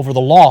grieving over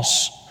the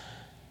loss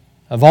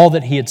of all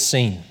that he had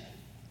seen.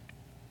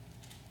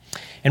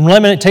 In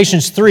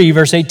Lamentations 3,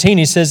 verse 18,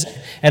 he says,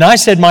 "And I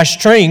said, my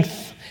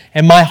strength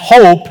and my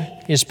hope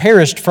is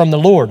perished from the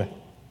Lord."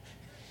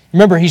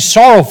 Remember, he's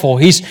sorrowful.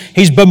 He's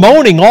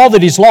bemoaning all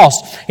that he's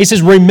lost. He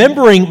says,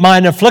 "Remembering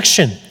mine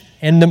affliction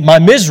and my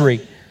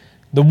misery,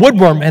 the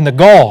woodworm and the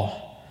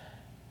gall,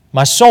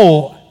 my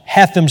soul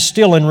hath them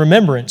still in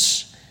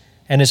remembrance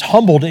and is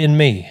humbled in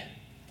me."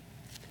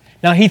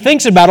 Now, he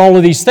thinks about all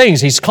of these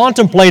things. He's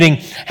contemplating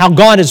how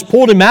God has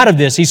pulled him out of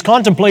this. He's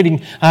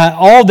contemplating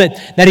all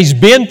that he's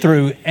been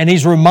through, and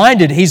he's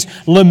reminded, he's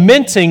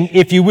lamenting,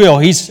 if you will.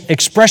 His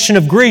expression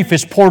of grief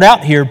is poured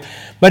out here,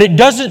 but it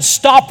doesn't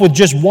stop with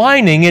just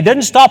whining. It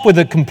doesn't stop with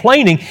the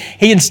complaining.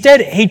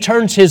 Instead, he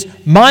turns his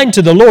mind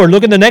to the Lord.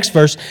 Look at the next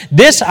verse.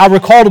 "This I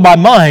recall to my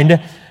mind,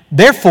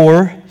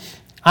 therefore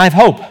I have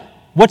hope."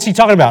 What's he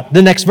talking about?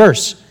 The next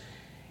verse.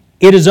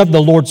 "It is of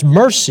the Lord's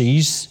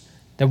mercies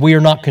that we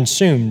are not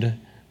consumed,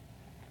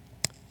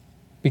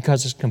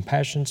 because his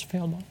compassions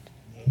fail not."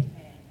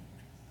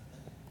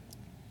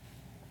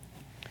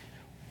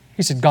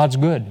 He said, God's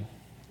good.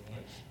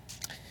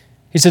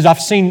 He says,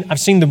 I've seen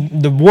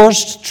the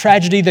worst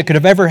tragedy that could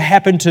have ever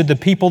happened to the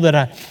people that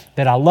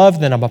I love,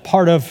 that I'm a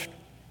part of,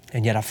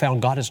 and yet I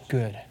found God is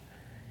good.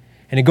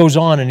 And he goes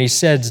on and he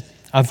says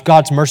of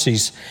God's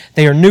mercies,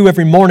 "They are new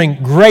every morning.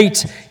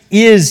 Great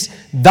is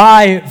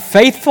thy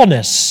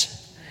faithfulness.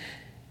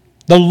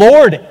 The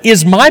Lord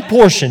is my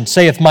portion,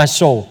 saith my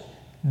soul.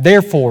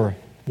 Therefore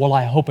will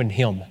I hope in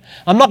him."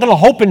 I'm not going to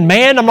hope in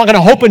man. I'm not going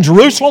to hope in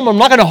Jerusalem. I'm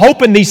not going to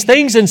hope in these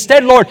things.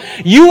 Instead, Lord,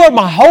 you are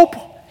my hope.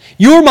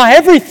 You are my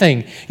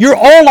everything. You're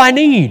all I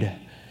need.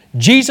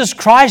 Jesus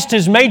Christ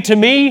has made to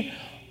me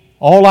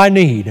all I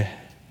need.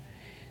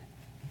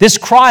 This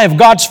cry of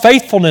God's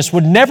faithfulness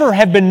would never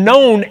have been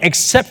known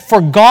except for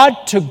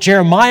God took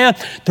Jeremiah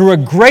through a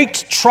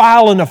great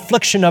trial and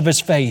affliction of his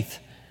faith.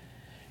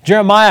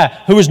 Jeremiah,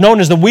 who was known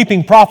as the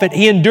weeping prophet,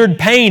 he endured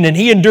pain and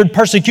he endured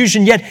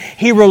persecution, yet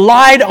he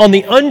relied on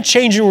the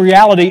unchanging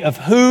reality of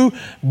who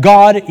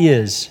God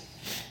is.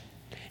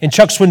 In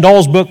Chuck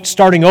Swindoll's book,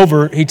 Starting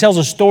Over, he tells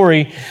a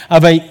story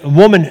of a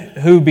woman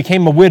who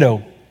became a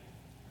widow.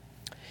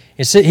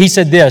 He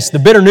said this, "The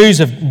bitter news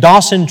of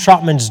Dawson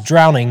Trotman's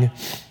drowning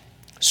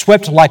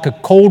swept like a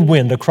cold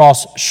wind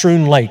across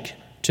Shroon Lake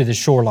to the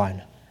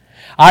shoreline.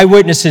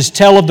 Eyewitnesses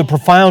tell of the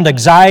profound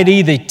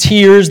anxiety, the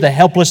tears, the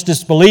helpless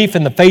disbelief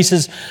in the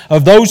faces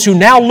of those who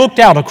now looked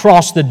out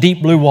across the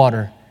deep blue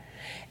water.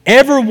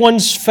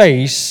 Everyone's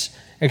face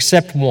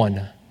except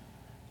one,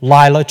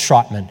 Lila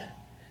Trotman.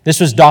 This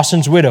was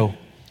Dawson's widow.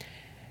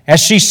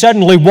 As she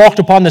suddenly walked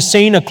upon the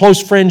scene, a close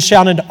friend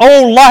shouted,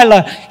 'Oh,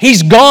 Lila,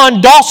 he's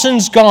gone,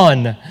 Dawson's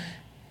gone.'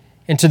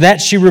 And to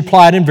that she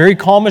replied in very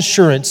calm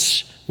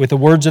assurance with the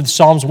words of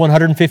Psalms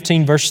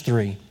 115, verse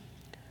 3.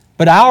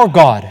 'But our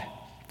God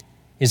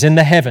is in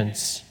the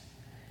heavens,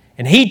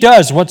 and he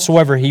does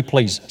whatsoever he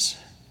pleases.'"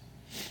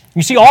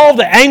 You see, all of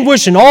the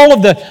anguish and all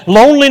of the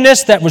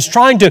loneliness that was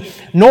trying to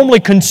normally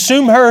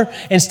consume her,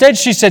 instead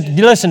she said,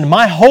 "Listen,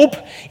 my hope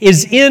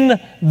is in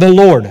the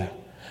Lord.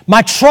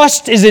 My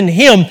trust is in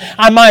him.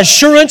 My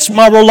assurance,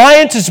 my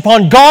reliance is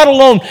upon God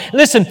alone."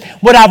 Listen,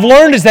 what I've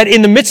learned is that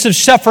in the midst of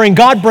suffering,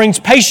 God brings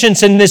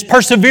patience, and this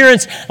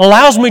perseverance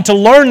allows me to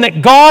learn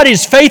that God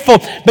is faithful,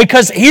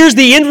 because here's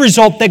the end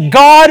result, that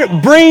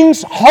God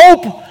brings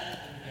hope.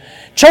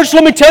 Church,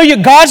 let me tell you,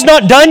 God's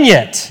not done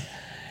yet.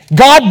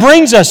 God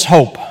brings us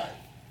hope.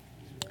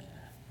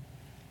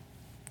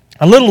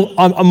 A little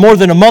more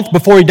than a month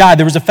before he died,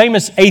 there was a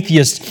famous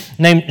atheist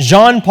named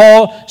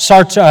Jean-Paul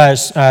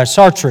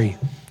Sartre.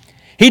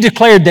 He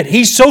declared that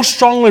he so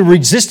strongly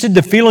resisted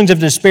the feelings of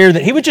despair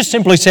that he would just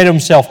simply say to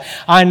himself,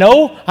 "I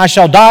know I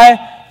shall die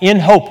in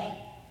hope."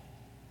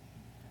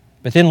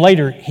 But then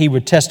later he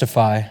would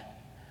testify,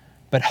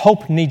 "But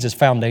hope needs its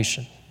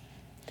foundation."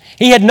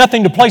 He had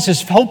nothing to place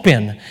his hope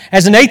in.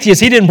 As an atheist,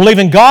 he didn't believe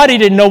in God. He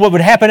didn't know what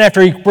would happen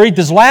after he breathed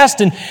his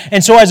last.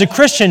 And so as a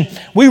Christian,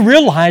 we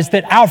realize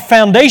that our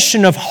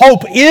foundation of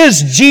hope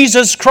is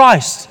Jesus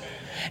Christ.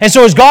 And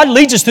so as God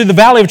leads us through the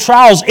valley of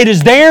trials, it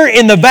is there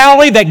in the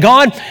valley that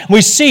God,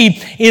 we see,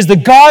 is the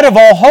God of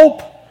all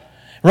hope.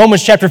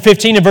 Romans chapter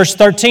 15 and verse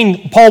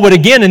 13, Paul would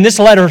again in this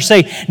letter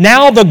say,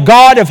 "Now the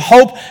God of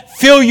hope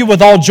fill you with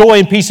all joy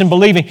and peace in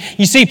believing."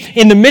 You see,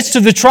 in the midst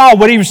of the trial,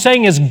 what he was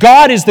saying is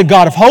God is the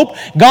God of hope.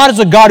 God is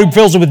the God who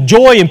fills it with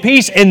joy and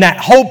peace, and that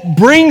hope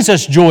brings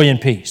us joy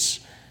and peace.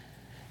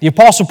 The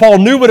Apostle Paul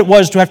knew what it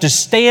was to have to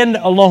stand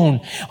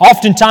alone.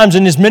 Oftentimes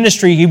in his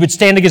ministry, he would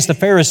stand against the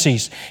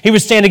Pharisees. He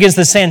would stand against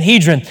the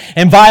Sanhedrin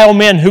and vile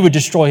men who would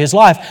destroy his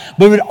life.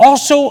 But he would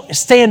also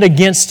stand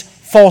against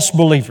false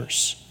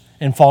believers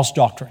and false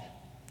doctrine.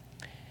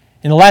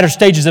 In the latter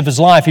stages of his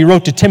life, he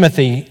wrote to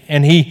Timothy,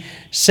 and he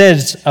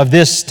says of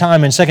this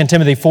time in 2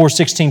 Timothy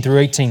 4:16 through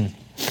 18.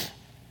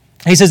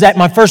 He says, "At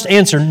my first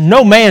answer,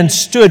 no man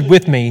stood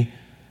with me,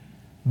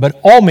 but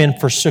all men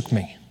forsook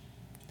me.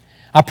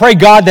 I pray,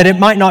 God, that it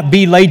might not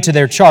be laid to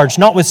their charge.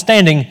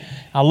 Notwithstanding,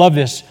 I love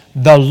this,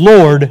 the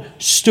Lord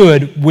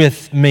stood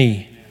with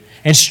me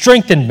and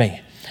strengthened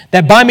me,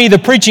 that by me the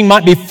preaching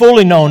might be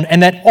fully known,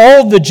 and that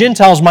all the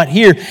Gentiles might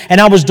hear. And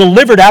I was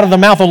delivered out of the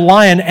mouth of the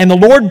lion, and the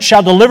Lord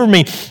shall deliver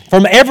me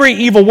from every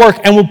evil work,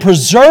 and will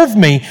preserve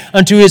me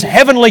unto His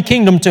heavenly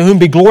kingdom, to whom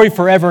be glory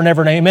forever and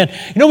ever. And amen.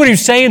 You know what He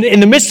was saying? In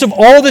the midst of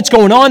all that's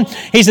going on,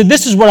 He said,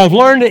 this is what I've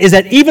learned, is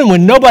that even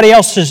when nobody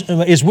else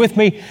is with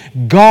me,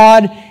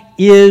 God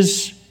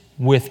is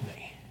with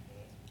me.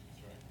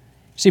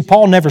 See,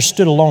 Paul never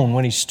stood alone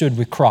when he stood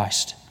with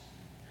Christ.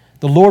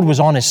 The Lord was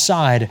on his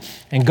side,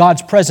 and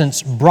God's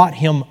presence brought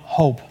him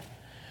hope.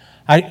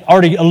 I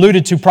already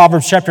alluded to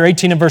Proverbs chapter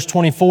 18 and verse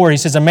 24. He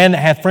says, a man that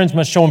hath friends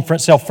must show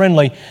himself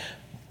friendly,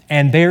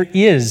 and there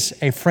is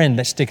a friend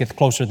that sticketh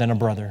closer than a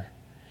brother.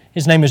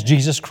 His name is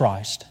Jesus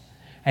Christ,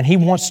 and He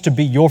wants to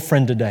be your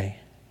friend today.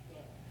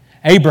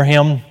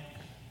 Abraham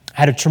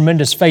had a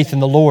tremendous faith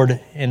in the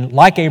Lord, and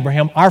like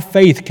Abraham, our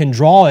faith can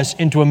draw us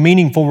into a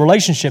meaningful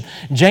relationship.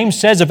 James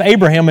says of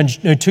Abraham in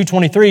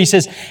 2:23, he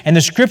says, and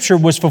the Scripture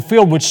was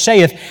fulfilled, which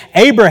saith,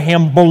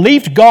 Abraham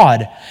believed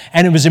God,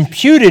 and it was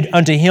imputed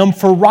unto him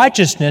for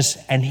righteousness,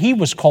 and he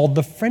was called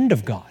the friend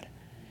of God.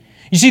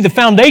 You see, the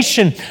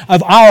foundation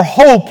of our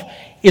hope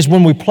is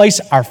when we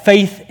place our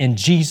faith in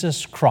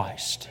Jesus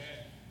Christ.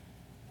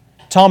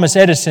 Thomas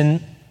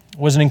Edison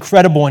was an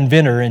incredible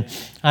inventor. And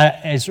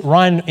is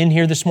Ryan in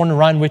here this morning,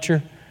 Ryan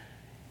Witcher?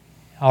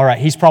 All right,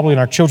 he's probably in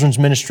our children's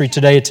ministry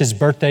today. It's his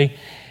birthday.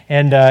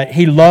 And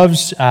he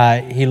loves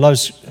anything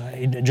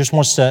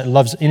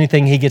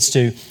he gets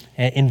to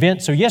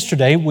invent. So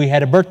yesterday, we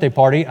had a birthday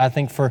party, I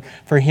think,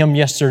 for him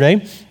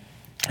yesterday.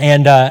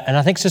 And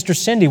I think Sister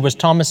Cindy was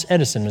Thomas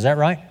Edison. Is that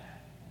right?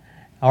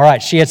 All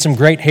right, she had some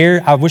great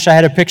hair. I wish I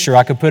had a picture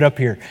I could put up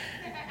here.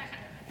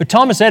 But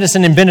Thomas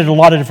Edison invented a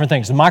lot of different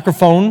things. The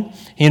microphone,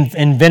 he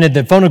invented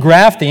the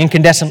phonograph, the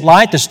incandescent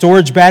light, the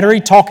storage battery,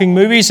 talking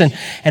movies, and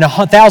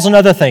 1,000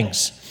 other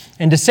things.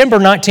 In December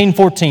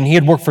 1914, he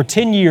had worked for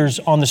 10 years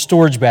on the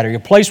storage battery, a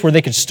place where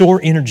they could store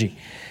energy.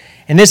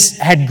 And this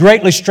had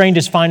greatly strained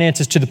his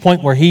finances to the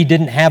point where he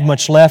didn't have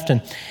much left.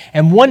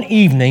 And one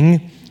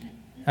evening,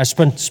 a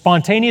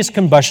spontaneous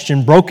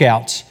combustion broke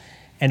out,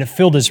 and it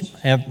filled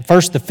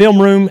first the film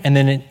room, and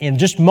then in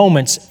just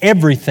moments,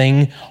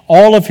 everything,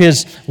 all of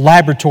his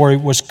laboratory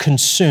was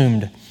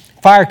consumed.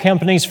 Fire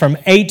companies from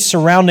 8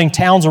 surrounding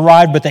towns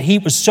arrived, but the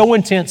heat was so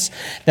intense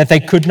that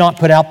they could not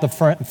put out the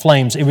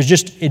flames.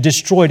 It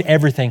destroyed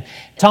everything.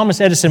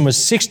 Thomas Edison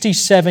was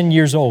 67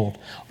 years old.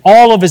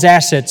 All of his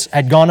assets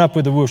had gone up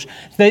with the whoosh.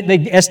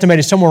 They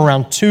estimated somewhere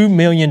around $2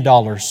 million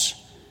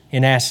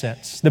in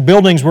assets. The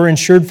buildings were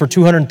insured for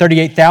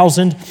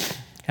 $238,000.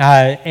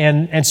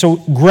 And so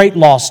great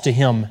loss to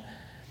him.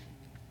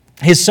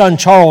 His son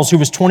Charles, who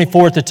was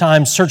 24 at the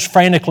time, searched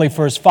frantically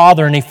for his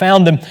father, and he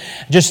found them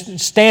just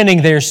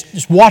standing there,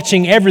 just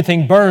watching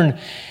everything burn.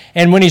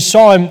 And when he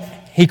saw him,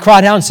 he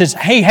cried out and says,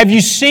 "Hey, have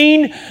you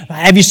seen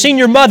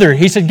your mother?"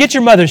 He said, "Get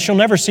your mother. She'll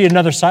never see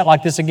another sight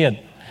like this again."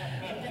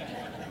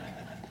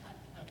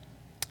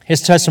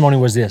 His testimony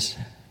was this: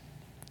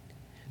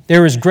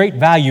 there is great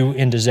value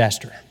in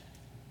disaster.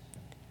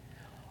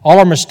 All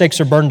our mistakes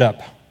are burned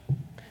up.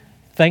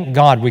 Thank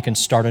God we can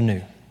start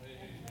anew.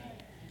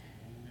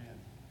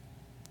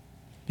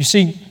 You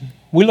see,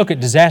 we look at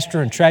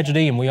disaster and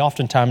tragedy, and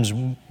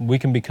we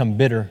can become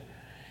bitter.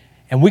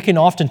 And we can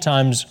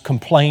oftentimes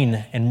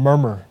complain and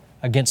murmur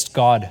against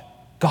God.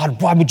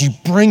 God, why would you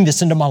bring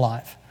this into my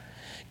life?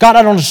 God,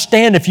 I don't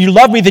understand. If you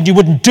love me, then you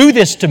wouldn't do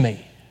this to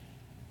me.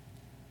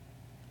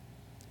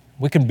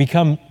 We can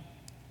become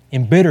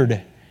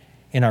embittered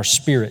in our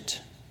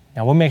spirit.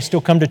 Now, we may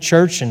still come to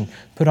church and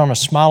put on a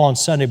smile on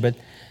Sunday, but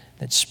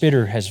that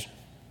spitter has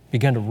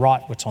begun to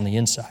rot what's on the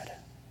inside.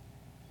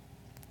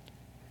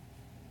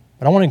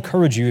 But I want to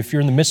encourage you, if you're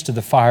in the midst of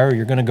the fire,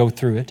 you're going to go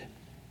through it,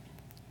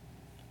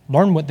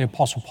 learn what the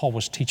Apostle Paul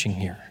was teaching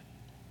here.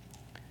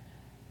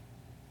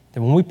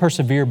 That when we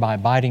persevere by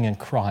abiding in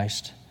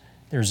Christ,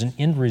 there's an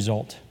end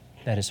result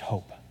that is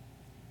hope.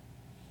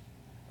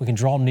 We can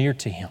draw near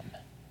to Him.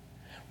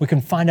 We can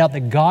find out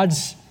that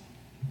God's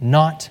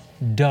not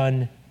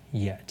done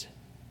yet.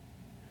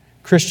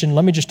 Christian,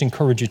 let me just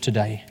encourage you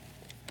today.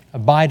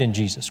 Abide in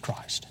Jesus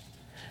Christ.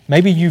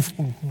 Maybe you've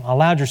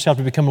allowed yourself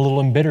to become a little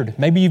embittered.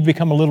 Maybe you've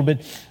become a little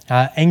bit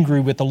angry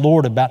with the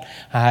Lord about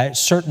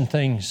certain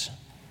things.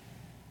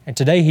 And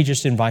today He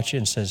just invites you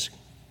and says,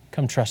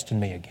 come trust in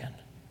me again.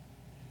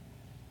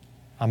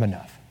 I'm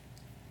enough.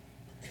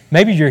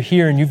 Maybe you're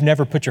here and you've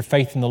never put your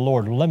faith in the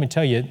Lord. Well, let me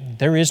tell you,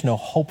 there is no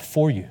hope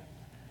for you.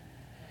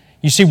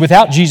 You see,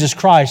 without Jesus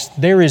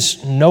Christ, there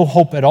is no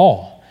hope at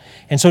all.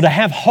 And so to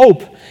have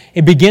hope,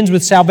 it begins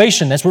with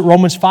salvation. That's what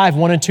Romans 5,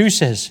 1 and 2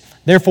 says.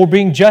 Therefore,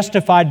 being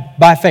justified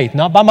by faith,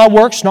 not by my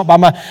works, not by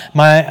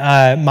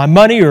my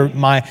money or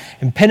my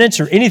penance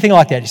or anything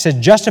like that. It says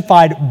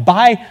justified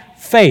by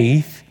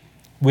faith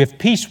with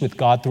peace with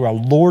God through our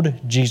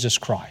Lord Jesus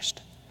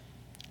Christ,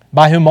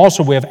 by whom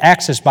also we have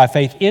access by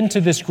faith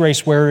into this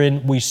grace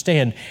wherein we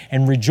stand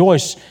and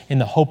rejoice in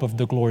the hope of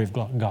the glory of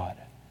God.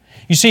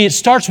 You see, it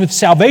starts with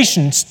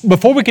salvation.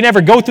 Before we can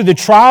ever go through the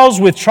trials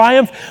with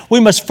triumph, we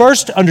must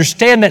first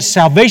understand that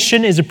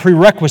salvation is a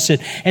prerequisite.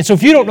 And so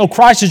if you don't know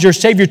Christ as your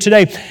Savior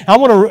today, I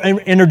want to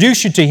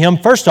introduce you to Him.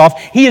 First off,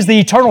 He is the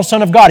eternal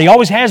Son of God. He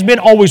always has been,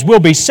 always will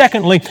be.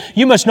 Secondly,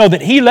 you must know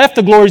that He left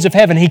the glories of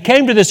heaven. He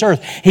came to this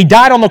earth. He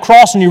died on the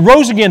cross and He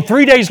rose again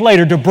 3 days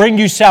later to bring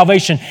you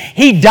salvation.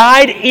 He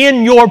died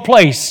in your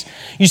place.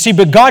 You see,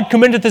 but God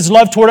commendeth His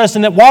love toward us,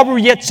 and that while we were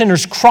yet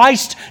sinners,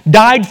 Christ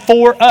died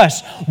for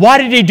us. Why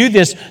did He do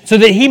this? So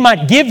that He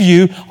might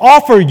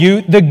offer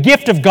you the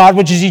gift of God,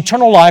 which is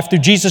eternal life through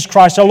Jesus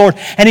Christ our Lord.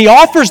 And He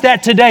offers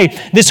that today,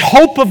 this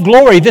hope of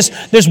glory, this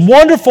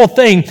wonderful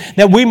thing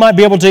that we might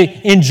be able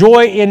to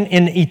enjoy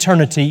in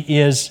eternity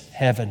is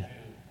heaven.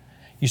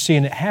 You see,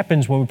 and it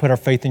happens when we put our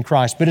faith in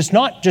Christ. But it's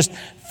not just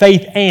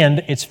faith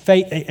it's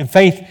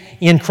faith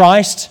in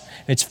Christ.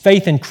 It's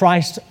faith in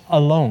Christ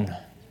alone.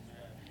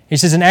 He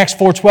says in Acts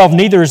 4:12,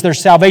 neither is there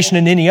salvation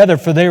in any other,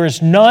 for there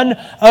is none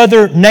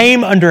other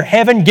name under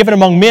heaven given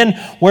among men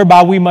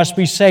whereby we must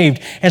be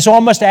saved. And so I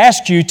must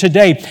ask you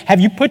today, have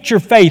you put your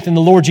faith in the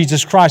Lord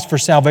Jesus Christ for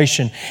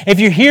salvation? If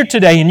you're here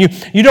today and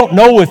you don't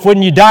know if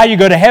when you die you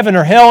go to heaven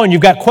or hell and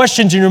you've got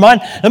questions in your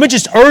mind, let me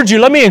just urge you,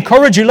 let me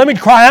encourage you, let me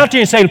cry out to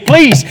you and say,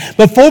 please,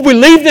 before we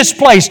leave this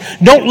place,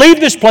 don't leave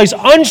this place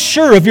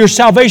unsure of your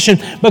salvation,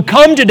 but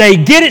come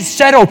today, get it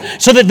settled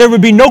so that there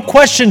would be no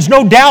questions,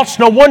 no doubts,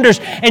 no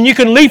wonders, and you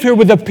can leave here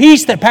with a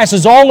peace that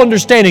passes all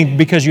understanding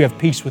because you have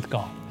peace with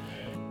God.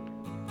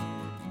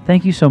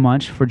 Thank you so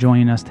much for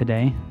joining us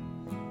today.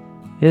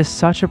 It is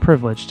such a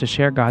privilege to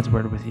share God's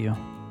Word with you.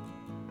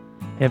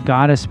 If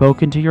God has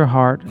spoken to your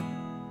heart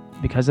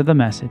because of the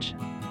message,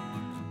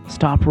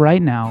 stop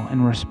right now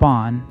and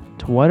respond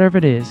to whatever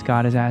it is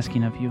God is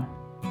asking of you.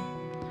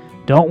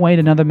 Don't wait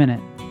another minute.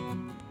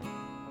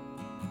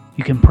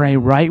 You can pray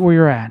right where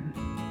you're at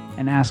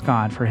and ask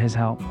God for His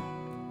help.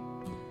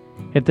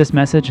 If this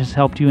message has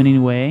helped you in any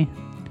way,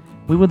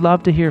 we would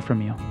love to hear from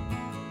you.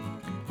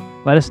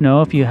 Let us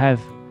know if you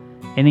have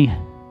any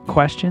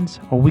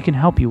questions or we can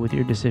help you with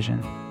your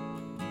decision.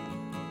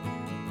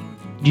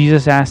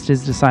 Jesus asked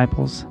His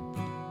disciples,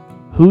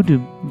 "Who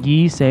do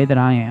ye say that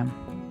I am?"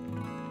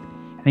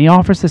 And He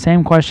offers the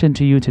same question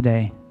to you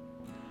today.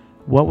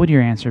 What would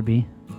your answer be?